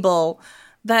fable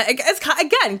that is,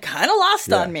 again, kind of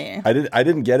lost on me. I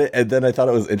didn't get it. And then I thought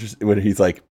it was interesting when he's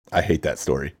like, I hate that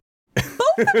story.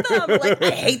 Both of them, like,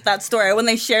 I hate that story when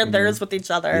they shared theirs with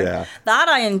each other. Yeah. That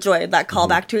I enjoyed, that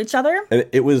callback to each other. And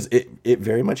it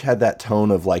very much had that tone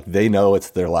of like, they know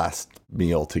it's their last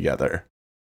meal together.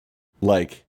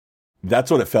 Like,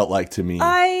 that's what it felt like to me.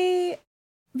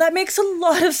 That makes a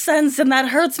lot of sense, and that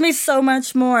hurts me so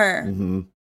much more. Mm-hmm.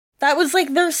 That was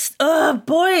like,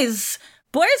 boys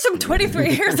from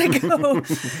 23 years ago.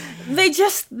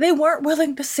 They weren't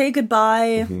willing to say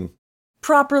goodbye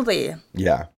properly.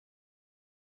 Yeah.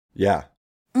 Yeah.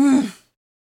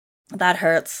 That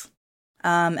hurts.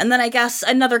 And then I guess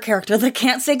another character that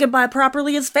can't say goodbye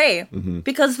properly is Faye.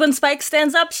 Because when Spike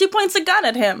stands up, she points a gun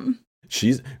at him.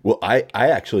 I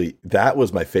actually, that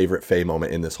was my favorite Faye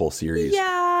moment in this whole series.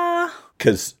 Yeah.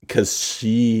 Cause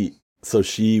we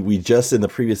just, in the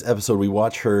previous episode, we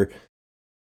watch her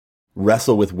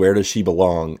wrestle with where does she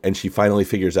belong, and she finally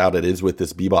figures out it is with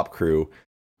this Bebop crew,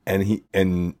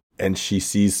 and she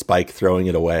sees Spike throwing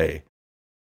it away.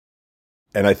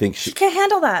 And I think she can't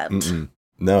handle that.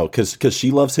 No, because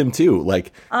she loves him too.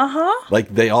 Like, like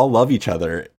they all love each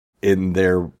other in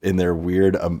their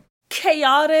weird,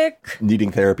 chaotic,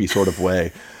 needing therapy sort of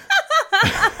way.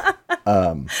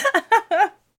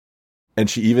 And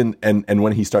she even and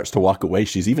when he starts to walk away,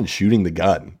 she's even shooting the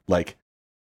gun. Like,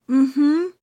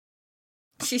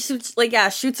 she shoots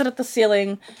it at the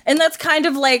ceiling. And that's kind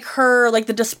of like her, like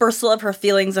the dispersal of her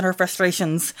feelings and her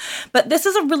frustrations. But this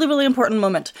is a really, really important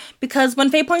moment, because when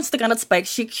Faye points the gun at Spike,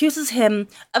 she accuses him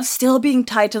of still being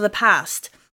tied to the past.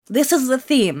 This is the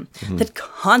theme that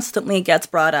constantly gets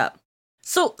brought up.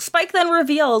 So Spike then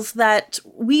reveals that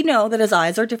we know that his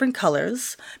eyes are different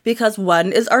colors because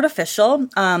one is artificial,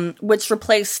 which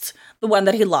replaced the one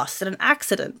that he lost in an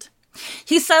accident.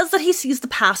 He says that he sees the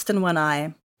past in one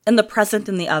eye and the present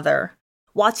in the other,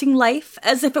 watching life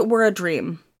as if it were a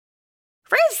dream.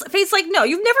 Faye's like, no,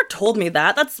 you've never told me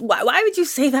that. Why would you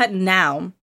say that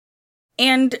now?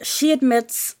 And she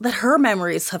admits that her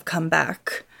memories have come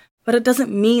back, but it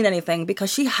doesn't mean anything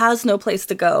because she has no place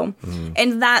to go.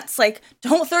 And that's like,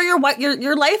 don't throw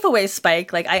your life away,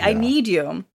 Spike. Like, I need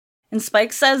you. And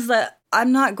Spike says that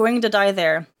I'm not going to die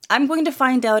there. I'm going to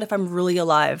find out if I'm really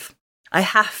alive. I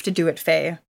have to do it,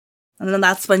 Faye. And then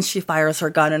that's when she fires her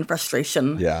gun in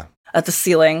frustration at the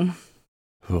ceiling.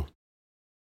 Ooh.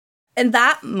 In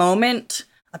that moment,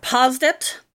 I paused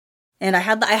it, and I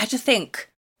had to think.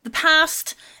 The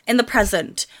past and the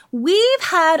present. We've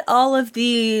had all of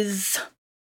these.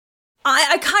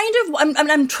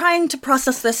 I'm trying to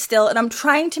process this still, and I'm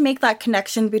trying to make that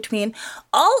connection between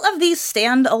all of these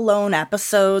standalone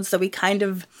episodes that they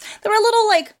were a little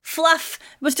like fluff.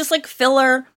 It was just like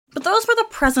filler, but those were the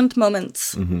present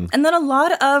moments. And then a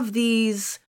lot of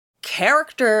these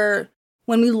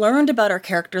when we learned about our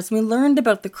characters, when we learned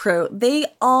about the crew, they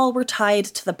all were tied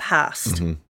to the past.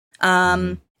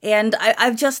 And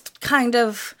I've just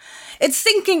it's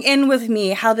sinking in with me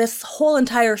how this whole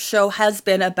entire show has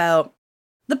been about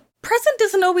the present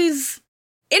isn't always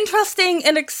interesting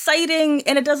and exciting,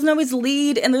 and it doesn't always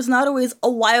lead, and there's not always a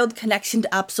wild connection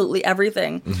to absolutely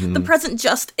everything. The present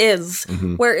just is,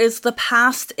 whereas the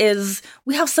past is,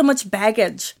 we have so much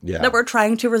baggage that we're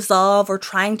trying to resolve or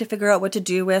trying to figure out what to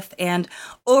do with, and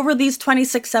over these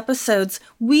 26 episodes,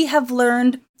 we have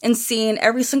learned and seen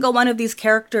every single one of these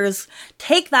characters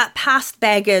take that past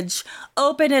baggage,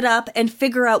 open it up, and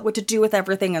figure out what to do with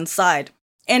everything inside.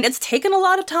 And it's taken a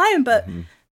lot of time, but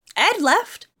Ed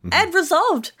left. Ed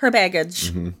resolved her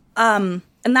baggage. And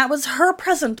that was her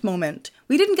present moment.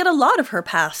 We didn't get a lot of her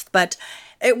past, but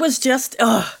it was just,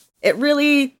 it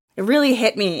really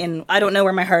hit me, and I don't know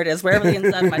where my heart is, wherever the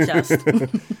inside of my chest.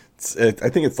 I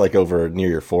think it's like over near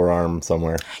your forearm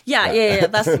somewhere. Yeah,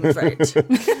 that seems right.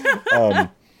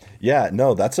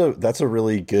 No, that's a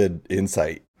really good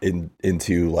insight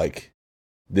into like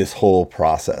this whole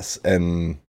process.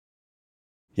 And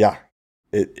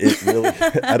it really,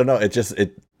 I don't know,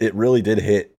 it really did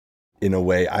hit in a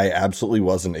way I absolutely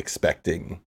wasn't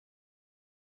expecting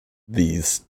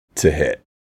these to hit.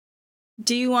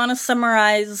 Do you want to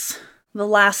summarize the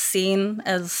last scene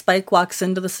as Spike walks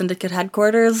into the Syndicate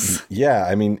headquarters? Yeah,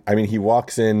 I mean he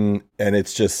walks in and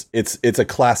it's a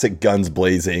classic guns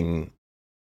blazing,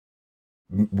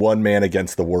 one man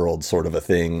against the world sort of a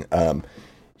thing.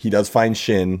 He does find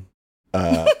Shin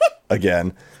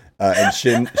again, and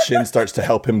Shin starts to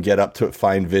help him get up to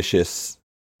find Vicious.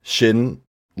 Shin,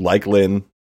 like Lynn,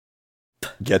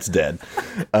 gets dead.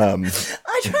 I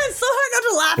tried so hard not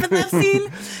to laugh at that scene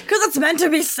because it's meant to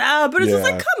be sad, but it's just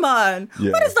like, come on,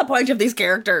 what is the point of these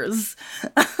characters?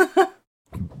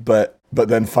 But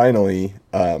then finally,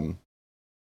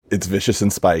 it's Vicious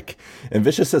and Spike, and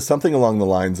Vicious says something along the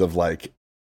lines of like,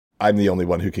 "I'm the only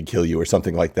one who could kill you," or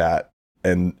something like that,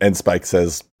 and Spike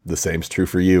says, "The same's true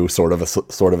for you," sort of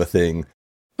a thing.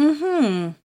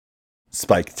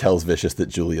 Spike tells Vicious that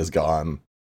Julia's gone,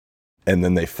 and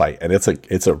then they fight, and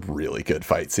it's a really good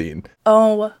fight scene.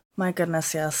 Oh my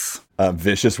goodness, yes.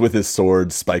 Vicious with his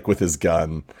sword, Spike with his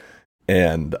gun,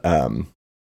 and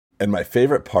my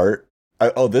favorite part.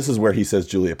 This is where he says,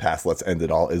 "Julia passed, let's end it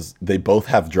all," is they both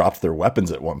have dropped their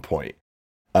weapons at one point.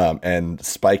 And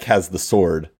Spike has the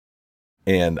sword,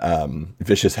 and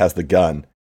Vicious has the gun,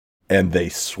 and they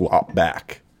swap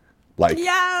back. Like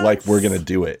we're going to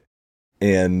do it.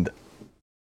 And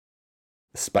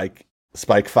Spike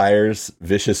fires,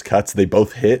 Vicious cuts, they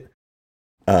both hit,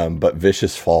 but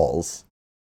Vicious falls,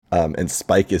 and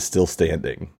Spike is still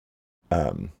standing.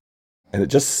 And it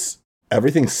just,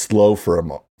 everything's slow for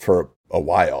a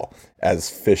while as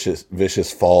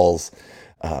Vicious falls.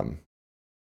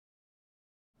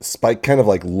 Spike kind of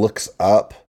like looks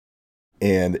up,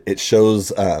 and it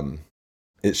shows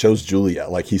Julia,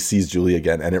 like he sees Julia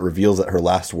again, and it reveals that her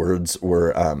last words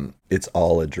were, "It's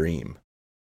all a dream."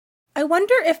 I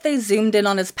wonder if they zoomed in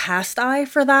on his past eye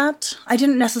for that. I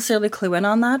didn't necessarily clue in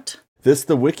on that.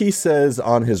 The wiki says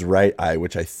on his right eye,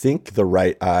 which I think the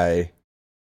right eye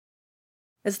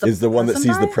is the one that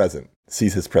sees the present,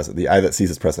 sees his present. The eye that sees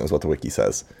his present is what the wiki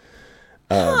says.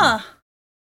 And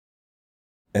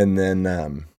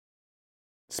then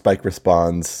Spike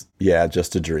responds, "Yeah,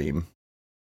 just a dream."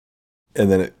 And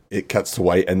then it cuts to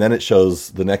white, and then it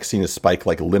shows the next scene is Spike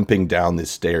like limping down the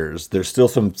stairs. There's still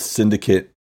some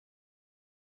Syndicate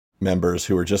members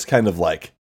who are just kind of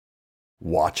like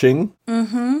watching.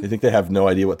 They think they have no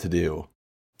idea what to do.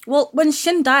 Well, when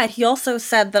Shin died, he also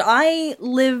said that I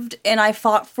lived and I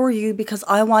fought for you because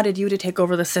I wanted you to take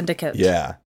over the syndicate.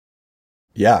 Yeah.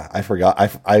 Yeah, I forgot.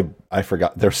 I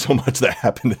forgot. There's so much that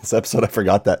happened in this episode. I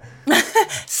forgot that.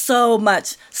 So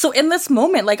much. So in this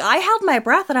moment, like, I held my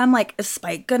breath and I'm like, is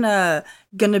Spike gonna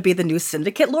be the new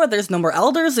syndicate lord? There's no more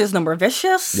elders. There's no more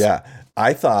Vicious. Yeah.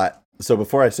 I thought, so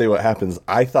before I say what happens,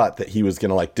 I thought that he was going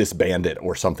to like disband it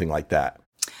or something like that.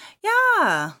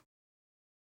 Yeah.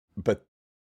 But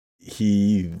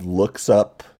he looks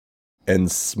up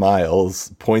and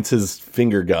smiles, points his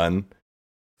finger gun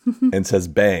and says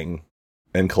bang,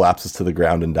 and collapses to the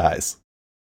ground and dies.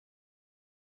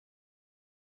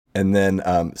 And then,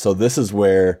 so this is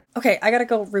where. Okay, I gotta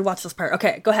go rewatch this part.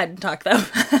 Okay, go ahead and talk though.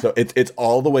 So it's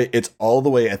all the way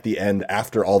at the end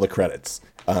after all the credits.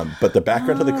 But the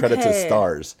background of the credits is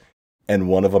stars, and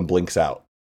one of them blinks out.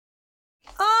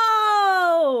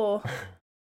 Oh,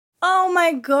 oh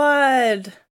my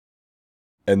god!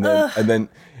 And then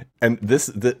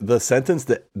the sentence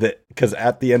that because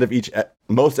at the end of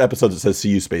most episodes it says "See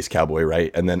you, Space Cowboy,"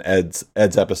 right? And then Ed's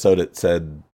episode it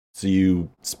said "See you,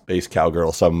 Space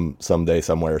Cowgirl," someday,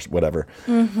 somewhere, whatever.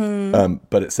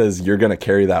 But it says "You're gonna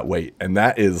carry that weight," and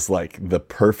that is like the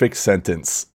perfect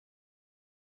sentence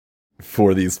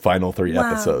for these final 3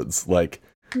 episodes. Like,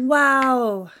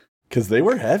 wow, because they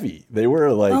were heavy. They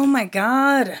were like, oh my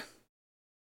god.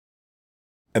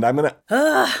 And I'm gonna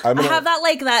I have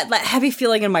that heavy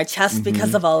feeling in my chest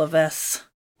because of all of this.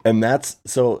 And that's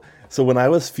so when I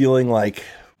was feeling like,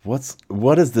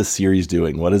 what is this series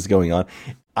doing? What is going on?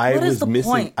 I was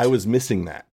missing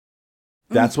that.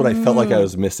 That's what I felt like I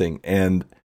was missing. And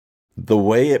the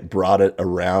way it brought it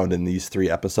around in these 3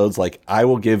 episodes, like, I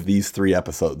will give these 3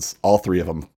 episodes, all 3 of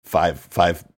them, five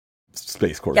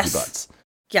Space Corgi butts.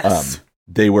 Yes.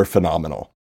 They were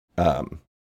phenomenal. And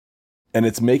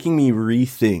it's making me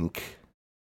rethink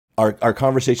our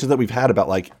conversations that we've had about,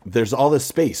 like, there's all this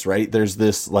space, right? There's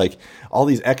this, like, all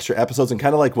these extra episodes, and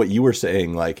kind of like what you were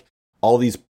saying, like, all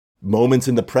these moments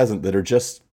in the present that are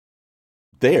just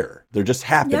there. They're just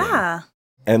happening. Yeah.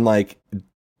 And, like,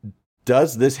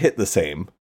 does this hit the same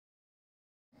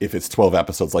if it's 12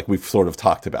 episodes like we've sort of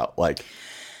talked about? Like,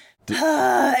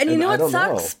 and you know what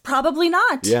sucks? Probably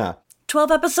not. Yeah.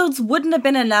 12 episodes wouldn't have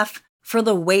been enough for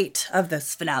the weight of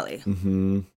this finale.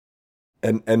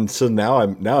 And so now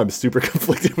I'm super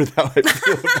conflicted with how I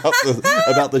feel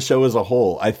about the show as a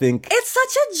whole. I think it's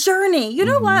such a journey. You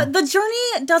know what? The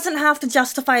journey doesn't have to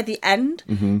justify the end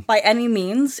by any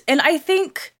means. And I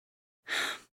think,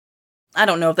 I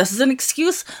don't know if this is an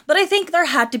excuse, but I think there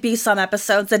had to be some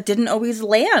episodes that didn't always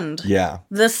land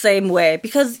the same way,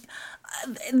 because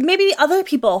maybe other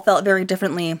people felt very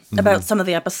differently about some of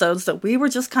the episodes that we were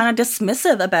just kind of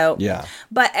dismissive about. Yeah.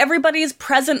 But everybody's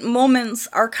present moments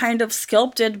are kind of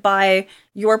sculpted by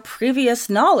your previous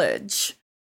knowledge.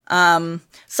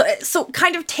 So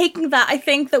kind of taking that, I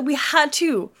think that we had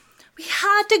to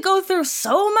go through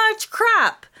so much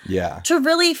crap to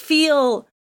really feel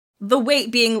the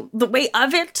weight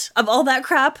of it, of all that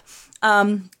crap.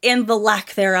 And the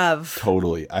lack thereof.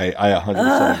 Totally. I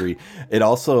 100% agree. It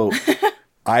also,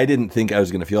 I didn't think I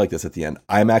was going to feel like this at the end.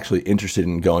 I'm actually interested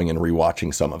in going and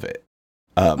rewatching some of it.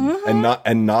 And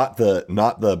not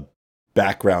the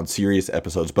background serious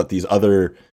episodes, but these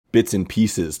other bits and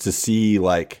pieces to see,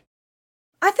 like,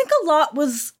 I think a lot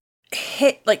was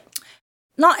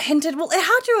not hinted. Well, it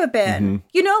had to have been.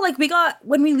 You know, like,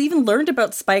 when we even learned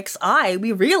about Spike's eye,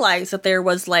 we realized that there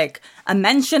was, like, a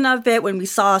mention of it when we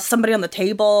saw somebody on the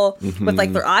table with,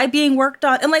 like, their eye being worked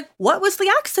on. And, like, what was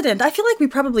the accident? I feel like we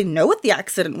probably know what the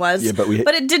accident was, but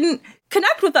it didn't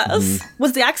connect with us.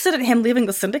 Was the accident him leaving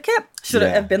the syndicate? Should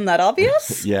it have been that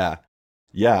obvious? Yeah,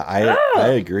 I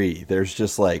agree. There's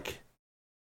just, like,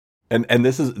 and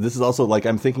this is also, like,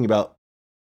 I'm thinking about,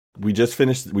 we just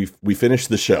finished, we finished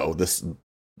the show.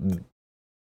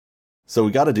 So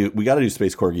we got to do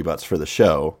Space Corgi Butts for the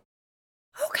show.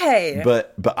 Okay.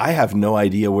 But I have no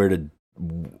idea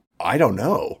I don't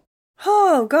know.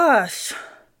 Oh gosh.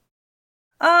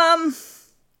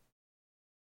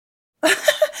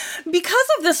 Because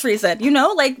of this reason, you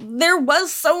know, like, there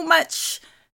was so much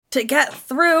to get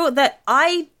through that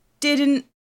I didn't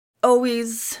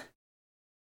always.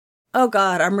 Oh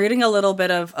God, I'm reading a little bit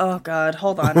of. Oh God,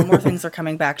 hold on. More things are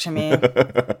coming back to me.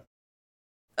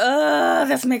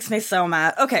 This makes me so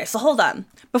mad. Okay, so hold on.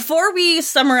 Before we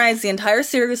summarize the entire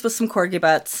series with some Corgi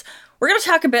Butts, we're going to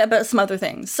talk a bit about some other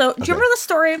things. So, do you remember the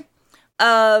story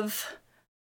of...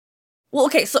 Well,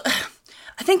 okay, so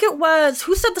I think it was...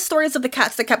 Who said the stories of the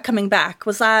cats that kept coming back?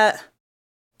 Was that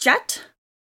Jet?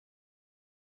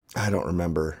 I don't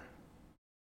remember.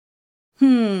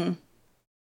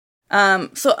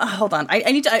 So hold on. I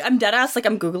need to. I'm dead ass. Like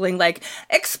I'm googling. Like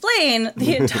explain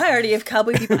the entirety of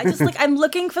Cowboy Bebop. I just like I'm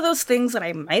looking for those things that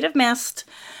I might have missed.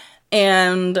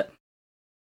 And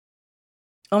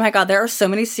oh my god, there are so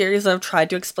many series that have tried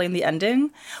to explain the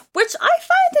ending, which I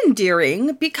find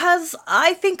endearing because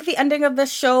I think the ending of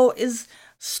this show is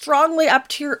strongly up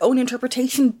to your own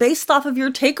interpretation based off of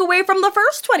your takeaway from the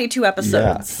first 22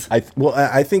 episodes. Yeah.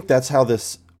 I think that's how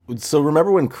this. So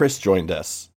remember when Chris joined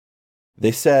us?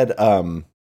 They said,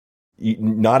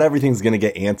 not everything's going to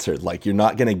get answered. Like, you're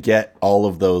not going to get all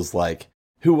of those, like,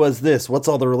 who was this? What's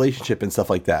all the relationship and stuff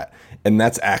like that? And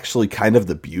that's actually kind of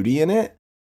the beauty in it.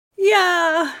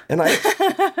 Yeah. And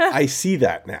I see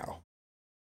that now.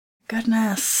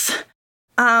 Goodness.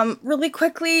 Really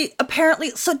quickly,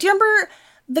 apparently, so do you remember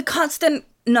the constant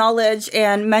knowledge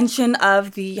and mention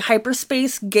of the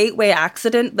hyperspace gateway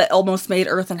accident that almost made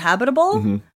Earth inhabitable?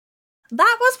 Mm-hmm.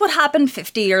 That was what happened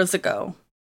 50 years ago.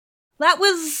 That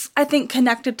was, I think,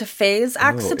 connected to Faye's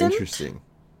accident. Oh, interesting.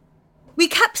 We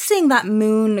kept seeing that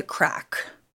moon crack.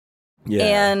 Yeah.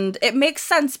 And it makes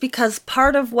sense because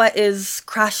part of what is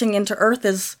crashing into Earth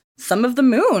is some of the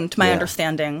moon, to my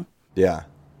understanding. Yeah.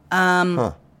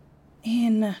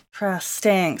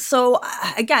 Interesting. So,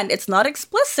 again, it's not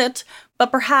explicit,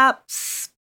 but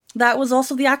perhaps that was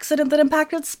also the accident that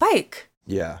impacted Spike.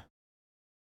 Yeah.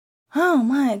 Oh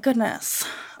my goodness.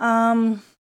 The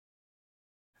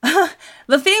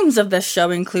themes of this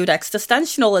show include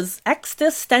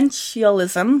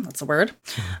existentialism, that's a word,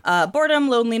 boredom,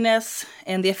 loneliness,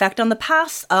 and the effect on the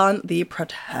past on the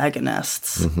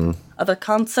protagonists. Mm-hmm. Other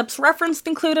concepts referenced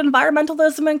include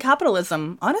environmentalism and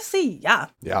capitalism. Honestly, yeah.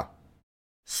 Yeah.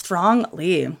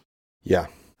 Strongly. Yeah.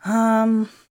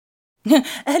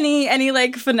 Any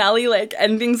like finale like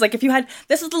endings, like if you had,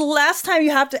 this is the last time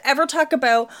you have to ever talk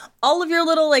about all of your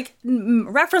little like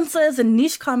references and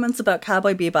niche comments about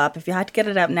Cowboy Bebop, if you had to get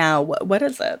it out now, what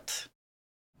is it?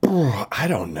 I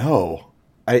don't know.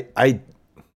 I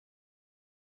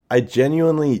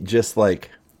genuinely just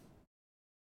like,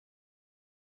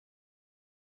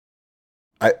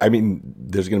 I mean,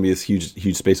 there's going to be this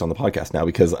huge space on the podcast now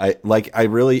because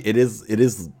it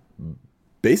is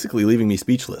basically leaving me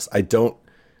speechless. I don't.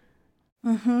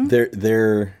 Mm-hmm.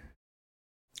 They're.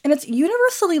 And it's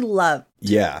universally loved.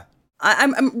 Yeah.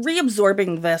 I'm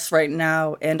reabsorbing this right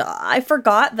now, and I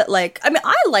forgot that, like, I mean,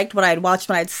 I liked what I had watched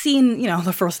when I'd seen,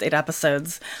 the first 8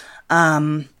 episodes.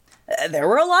 There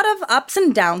were a lot of ups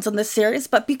and downs in this series,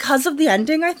 but because of the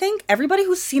ending, I think everybody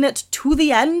who's seen it to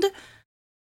the end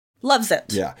loves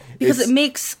it. Yeah. Because it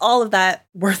makes all of that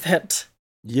worth it.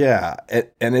 Yeah,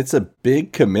 and it's a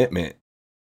big commitment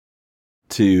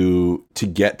to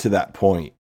get to that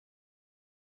point.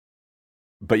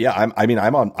 But yeah, I'm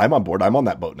on board. I'm on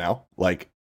that boat now. Like,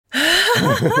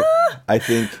 I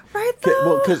think, right though.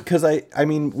 Well, because I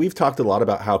mean, we've talked a lot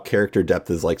about how character depth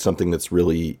is like something that's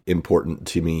really important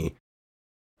to me,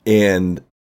 and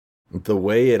the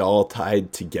way it all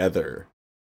tied together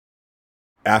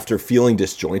after feeling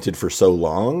disjointed for so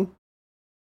long.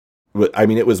 I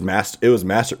mean, it was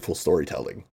masterful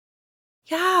storytelling.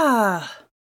 Yeah.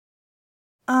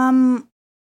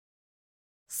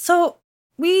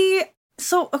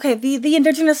 Okay, the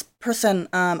indigenous person,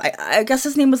 I guess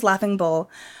his name was Laughing Bull.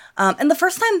 And the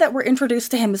first time that we're introduced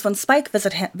to him is when Spike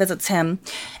visits him,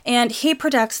 and he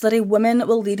predicts that a woman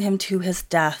will lead him to his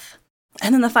death.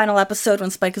 And in the final episode,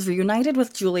 when Spike is reunited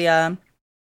with Julia,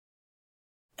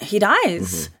 he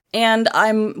dies. Mm-hmm. And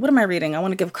what am I reading? I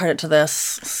want to give credit to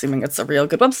this, assuming it's a real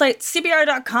good website,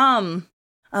 CBR.com.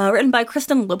 Written by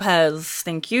Kristen Lopez.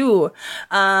 Thank you.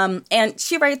 And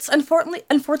she writes,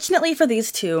 Unfortunately for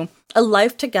these two, a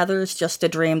life together is just a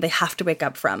dream they have to wake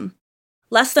up from.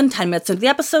 Less than 10 minutes into the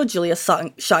episode, Julia is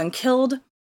shot and killed.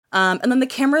 And then the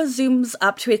camera zooms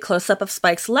up to a close-up of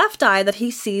Spike's left eye that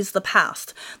he sees the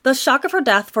past. The shock of her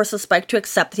death forces Spike to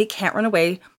accept that he can't run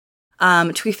away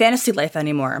to a fantasy life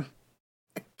anymore.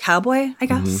 A cowboy, I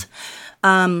guess?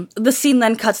 Mm-hmm. The scene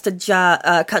then cuts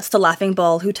to Laughing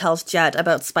Bull, who tells Jet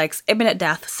about Spike's imminent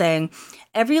death, saying,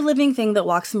 "Every living thing that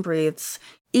walks and breathes,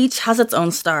 each has its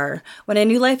own star. When a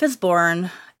new life is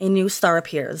born, a new star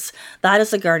appears. That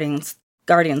is the guardian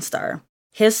star.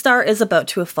 His star is about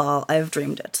to fall. I have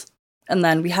dreamed it." And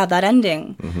then we have that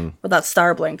ending where that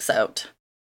star blinks out.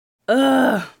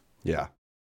 Ugh. Yeah.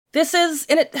 This is,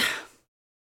 and it...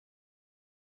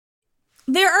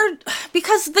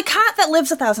 because the cat that lives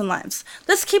 1,000 lives,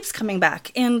 this keeps coming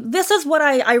back, and this is what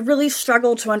I really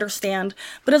struggle to understand.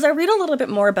 But as I read a little bit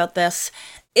more about this,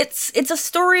 it's a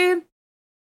story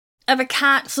of a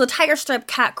cat. So the tiger striped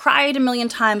cat cried a million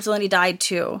times and then he died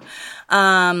too.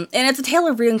 And it's a tale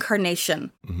of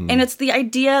reincarnation. And it's the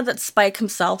idea that Spike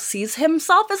himself sees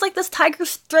himself as like this tiger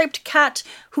striped cat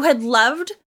who had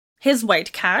loved his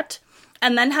white cat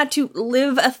and then had to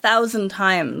live 1,000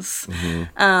 times.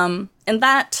 And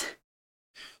that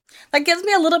gives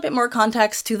me a little bit more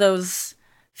context to those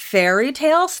fairy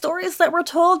tale stories that were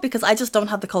told, because I just don't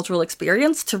have the cultural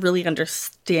experience to really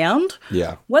understand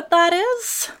what that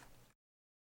is.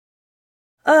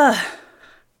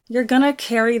 You're gonna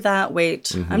carry that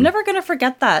weight. I'm never gonna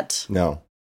forget that. No,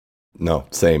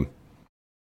 same.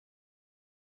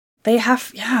 They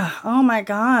have, oh my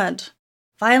god.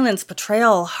 Violence,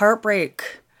 betrayal,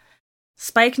 heartbreak.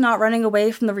 Spike not running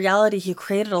away from the reality he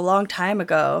created a long time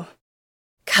ago.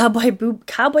 Cowboy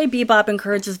Bebop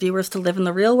encourages viewers to live in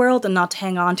the real world and not to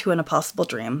hang on to an impossible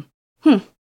dream.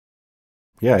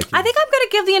 Yeah. I think I'm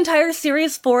gonna give the entire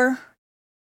series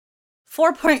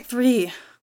 4.3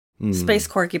 space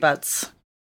corgi butts.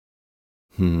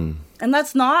 And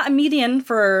that's not a median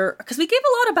for, because we gave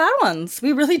a lot of bad ones.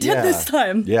 We really did this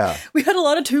time. Yeah. We had a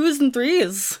lot of 2s and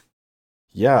 3s.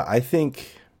 Yeah, I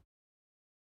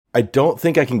don't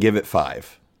think I can give it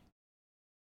 5.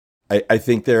 I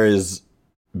think there is,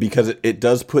 because it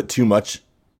does put too much,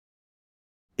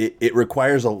 it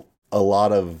requires a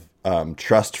lot of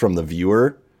trust from the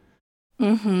viewer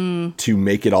to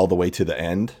make it all the way to the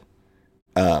end.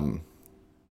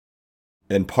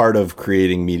 And part of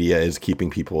creating media is keeping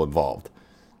people involved.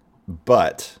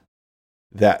 But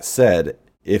that said,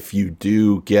 if you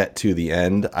do get to the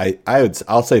end,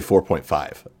 I'll say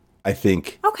 4.5. I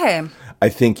think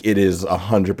it is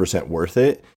 100% worth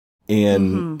it.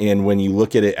 And when you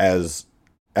look at it as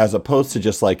opposed to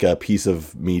just like a piece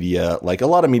of media, like a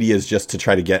lot of media is just to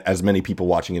try to get as many people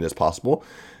watching it as possible.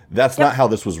 That's not how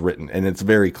this was written. And it's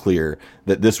very clear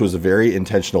that this was a very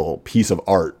intentional piece of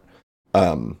art,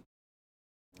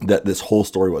 that this whole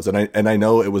story was. And I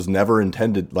know it was never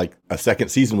intended, like a second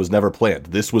season was never planned.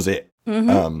 This was it.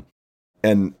 And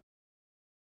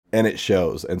it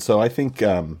shows. And so I think,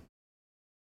 at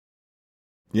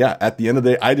the end of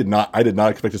the day, I did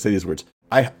not expect to say these words.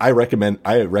 I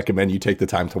recommend you take the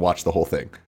time to watch the whole thing.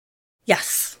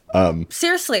 Yes.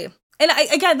 Seriously. And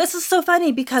again, this is so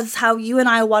funny because how you and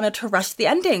I wanted to rush the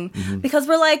ending because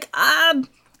we're like,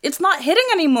 it's not hitting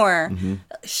anymore.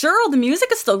 Sure, the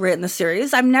music is still great in the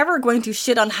series. I'm never going to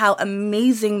shit on how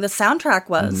amazing the soundtrack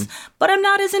was, but I'm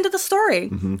not as into the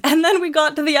story. And then we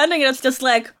got to the ending and it's just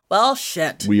like, well,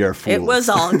 shit. We are fools. It was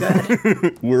all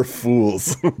good. We're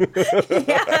fools.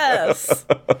 Yes.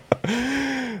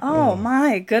 Oh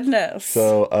my goodness.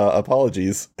 So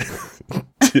apologies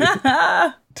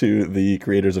to the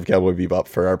creators of Cowboy Bebop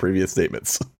for our previous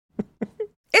statements.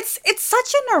 It's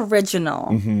such an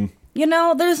original. You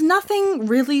know, there's nothing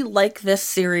really like this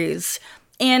series.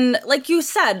 And like you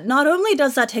said, not only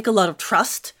does that take a lot of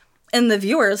trust in the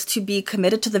viewers to be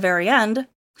committed to the very end,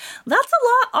 that's a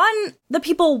lot on the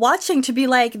people watching to be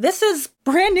like, this is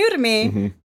brand new to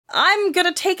me. I'm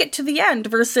gonna take it to the end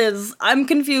versus I'm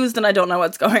confused and I don't know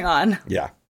what's going on.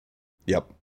 Yeah.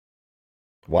 Yep.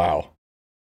 Wow.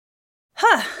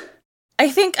 I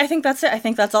think that's it. I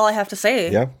think that's all I have to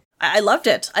say. Yeah. I loved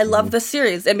it. I loved this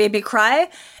series. It made me cry.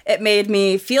 It made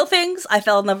me feel things. I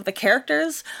fell in love with the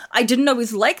characters. I didn't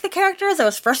always like the characters. I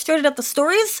was frustrated at the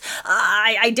stories.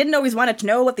 I didn't always want to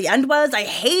know what the end was. I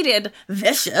hated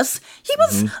Vicious. He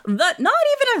was not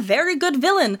even a very good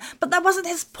villain, but that wasn't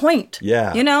his point.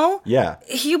 Yeah. You know? Yeah.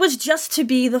 He was just to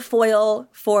be the foil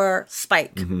for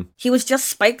Spike. He was just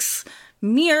Spike's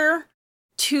mirror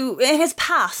in his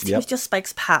past. He was just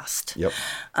Spike's past. Yep.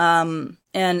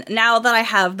 And now that I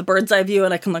have the bird's eye view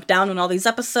and I can look down on all these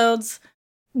episodes,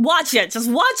 watch it. Just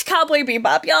watch Cowboy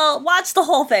Bebop, y'all. Watch the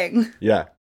whole thing. Yeah.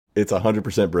 It's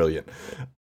 100% brilliant.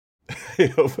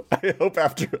 I hope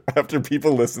after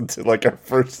people listen to like our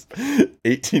first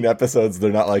 18 episodes,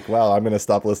 they're not like, wow, I'm going to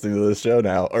stop listening to this show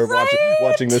now or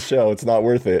watching this show. It's not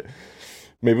worth it.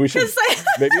 Maybe we should,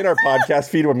 maybe in our podcast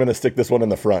feed, I'm going to stick this one in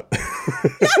the front.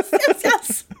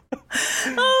 Yes.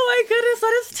 Oh my goodness,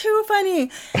 that is too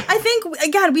funny. I think,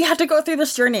 again, we had to go through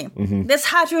this journey. This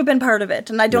had to have been part of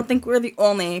it. And I don't think we're the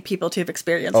only people to have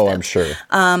experienced it. Oh, I'm sure.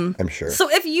 I'm sure. So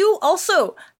if you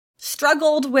also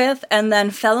struggled with and then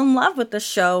fell in love with this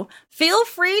show, feel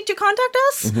free to contact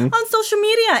us on social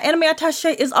media. Anime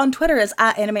Attaché is on Twitter as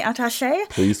 @AnimeAttaché.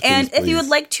 Please, and if you would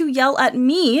like to yell at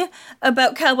me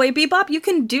about Cowboy Bebop, you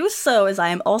can do so, as I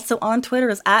am also on Twitter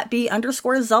as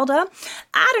 @B_Zelda.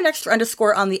 Add an extra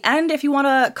underscore on the end if you want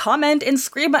to comment and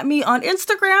scream at me on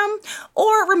Instagram,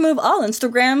 or remove all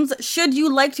Instagrams should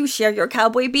you like to share your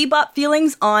Cowboy Bebop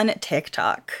feelings on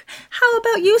TikTok. How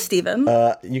about you, Steven?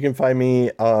 You can find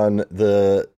me on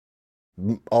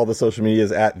all the social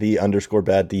medias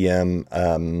 @the_bad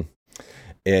DM.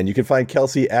 And you can find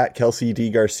Kelsey @Kelsey D.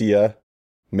 Garcia.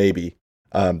 Maybe.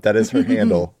 That is her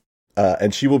handle.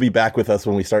 And she will be back with us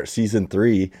when we start season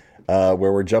 3, where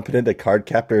we're jumping into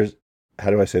Cardcaptor. How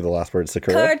do I say the last word?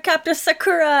 Sakura? Cardcaptor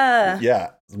Sakura.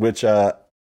 Yeah, which I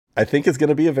think is going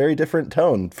to be a very different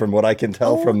tone from what I can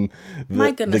tell from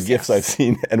the gifs I've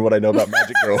seen and what I know about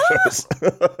Magic Girl shows.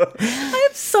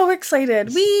 I'm so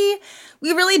excited. We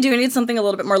really do need something a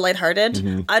little bit more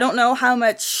lighthearted. I don't know how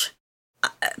much...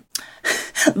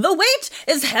 the weight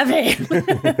is heavy.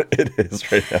 It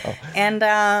is right now. And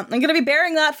I'm going to be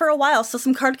bearing that for a while. So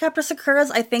some Cardcaptor Sakuras,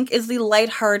 I think, is the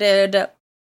lighthearted,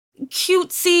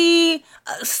 cutesy,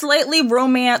 slightly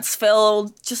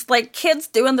romance-filled, just like kids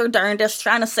doing their darndest,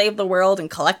 trying to save the world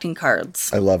and collecting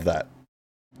cards. I love that.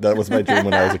 That was my dream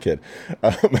when I was a kid.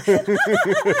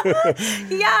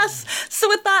 Yes. So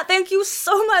with that, thank you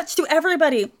so much to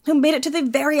everybody who made it to the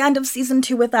very end of season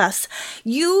 2 with us.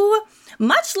 You,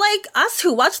 much like us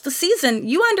who watched the season,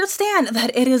 you understand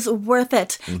that it is worth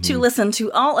it to listen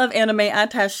to all of Anime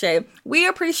Attaché. We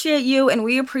appreciate you, and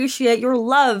we appreciate your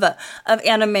love of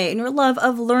anime and your love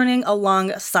of learning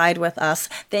alongside with us.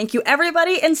 Thank you,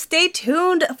 everybody, and stay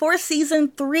tuned for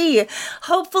season 3.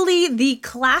 Hopefully, the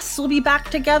class will be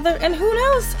back together, and who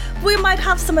knows, we might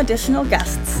have some additional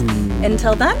guests.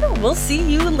 Until then, we'll see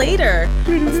you later.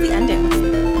 What's the ending?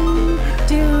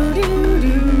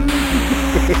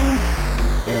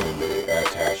 Anime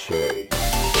Attaché.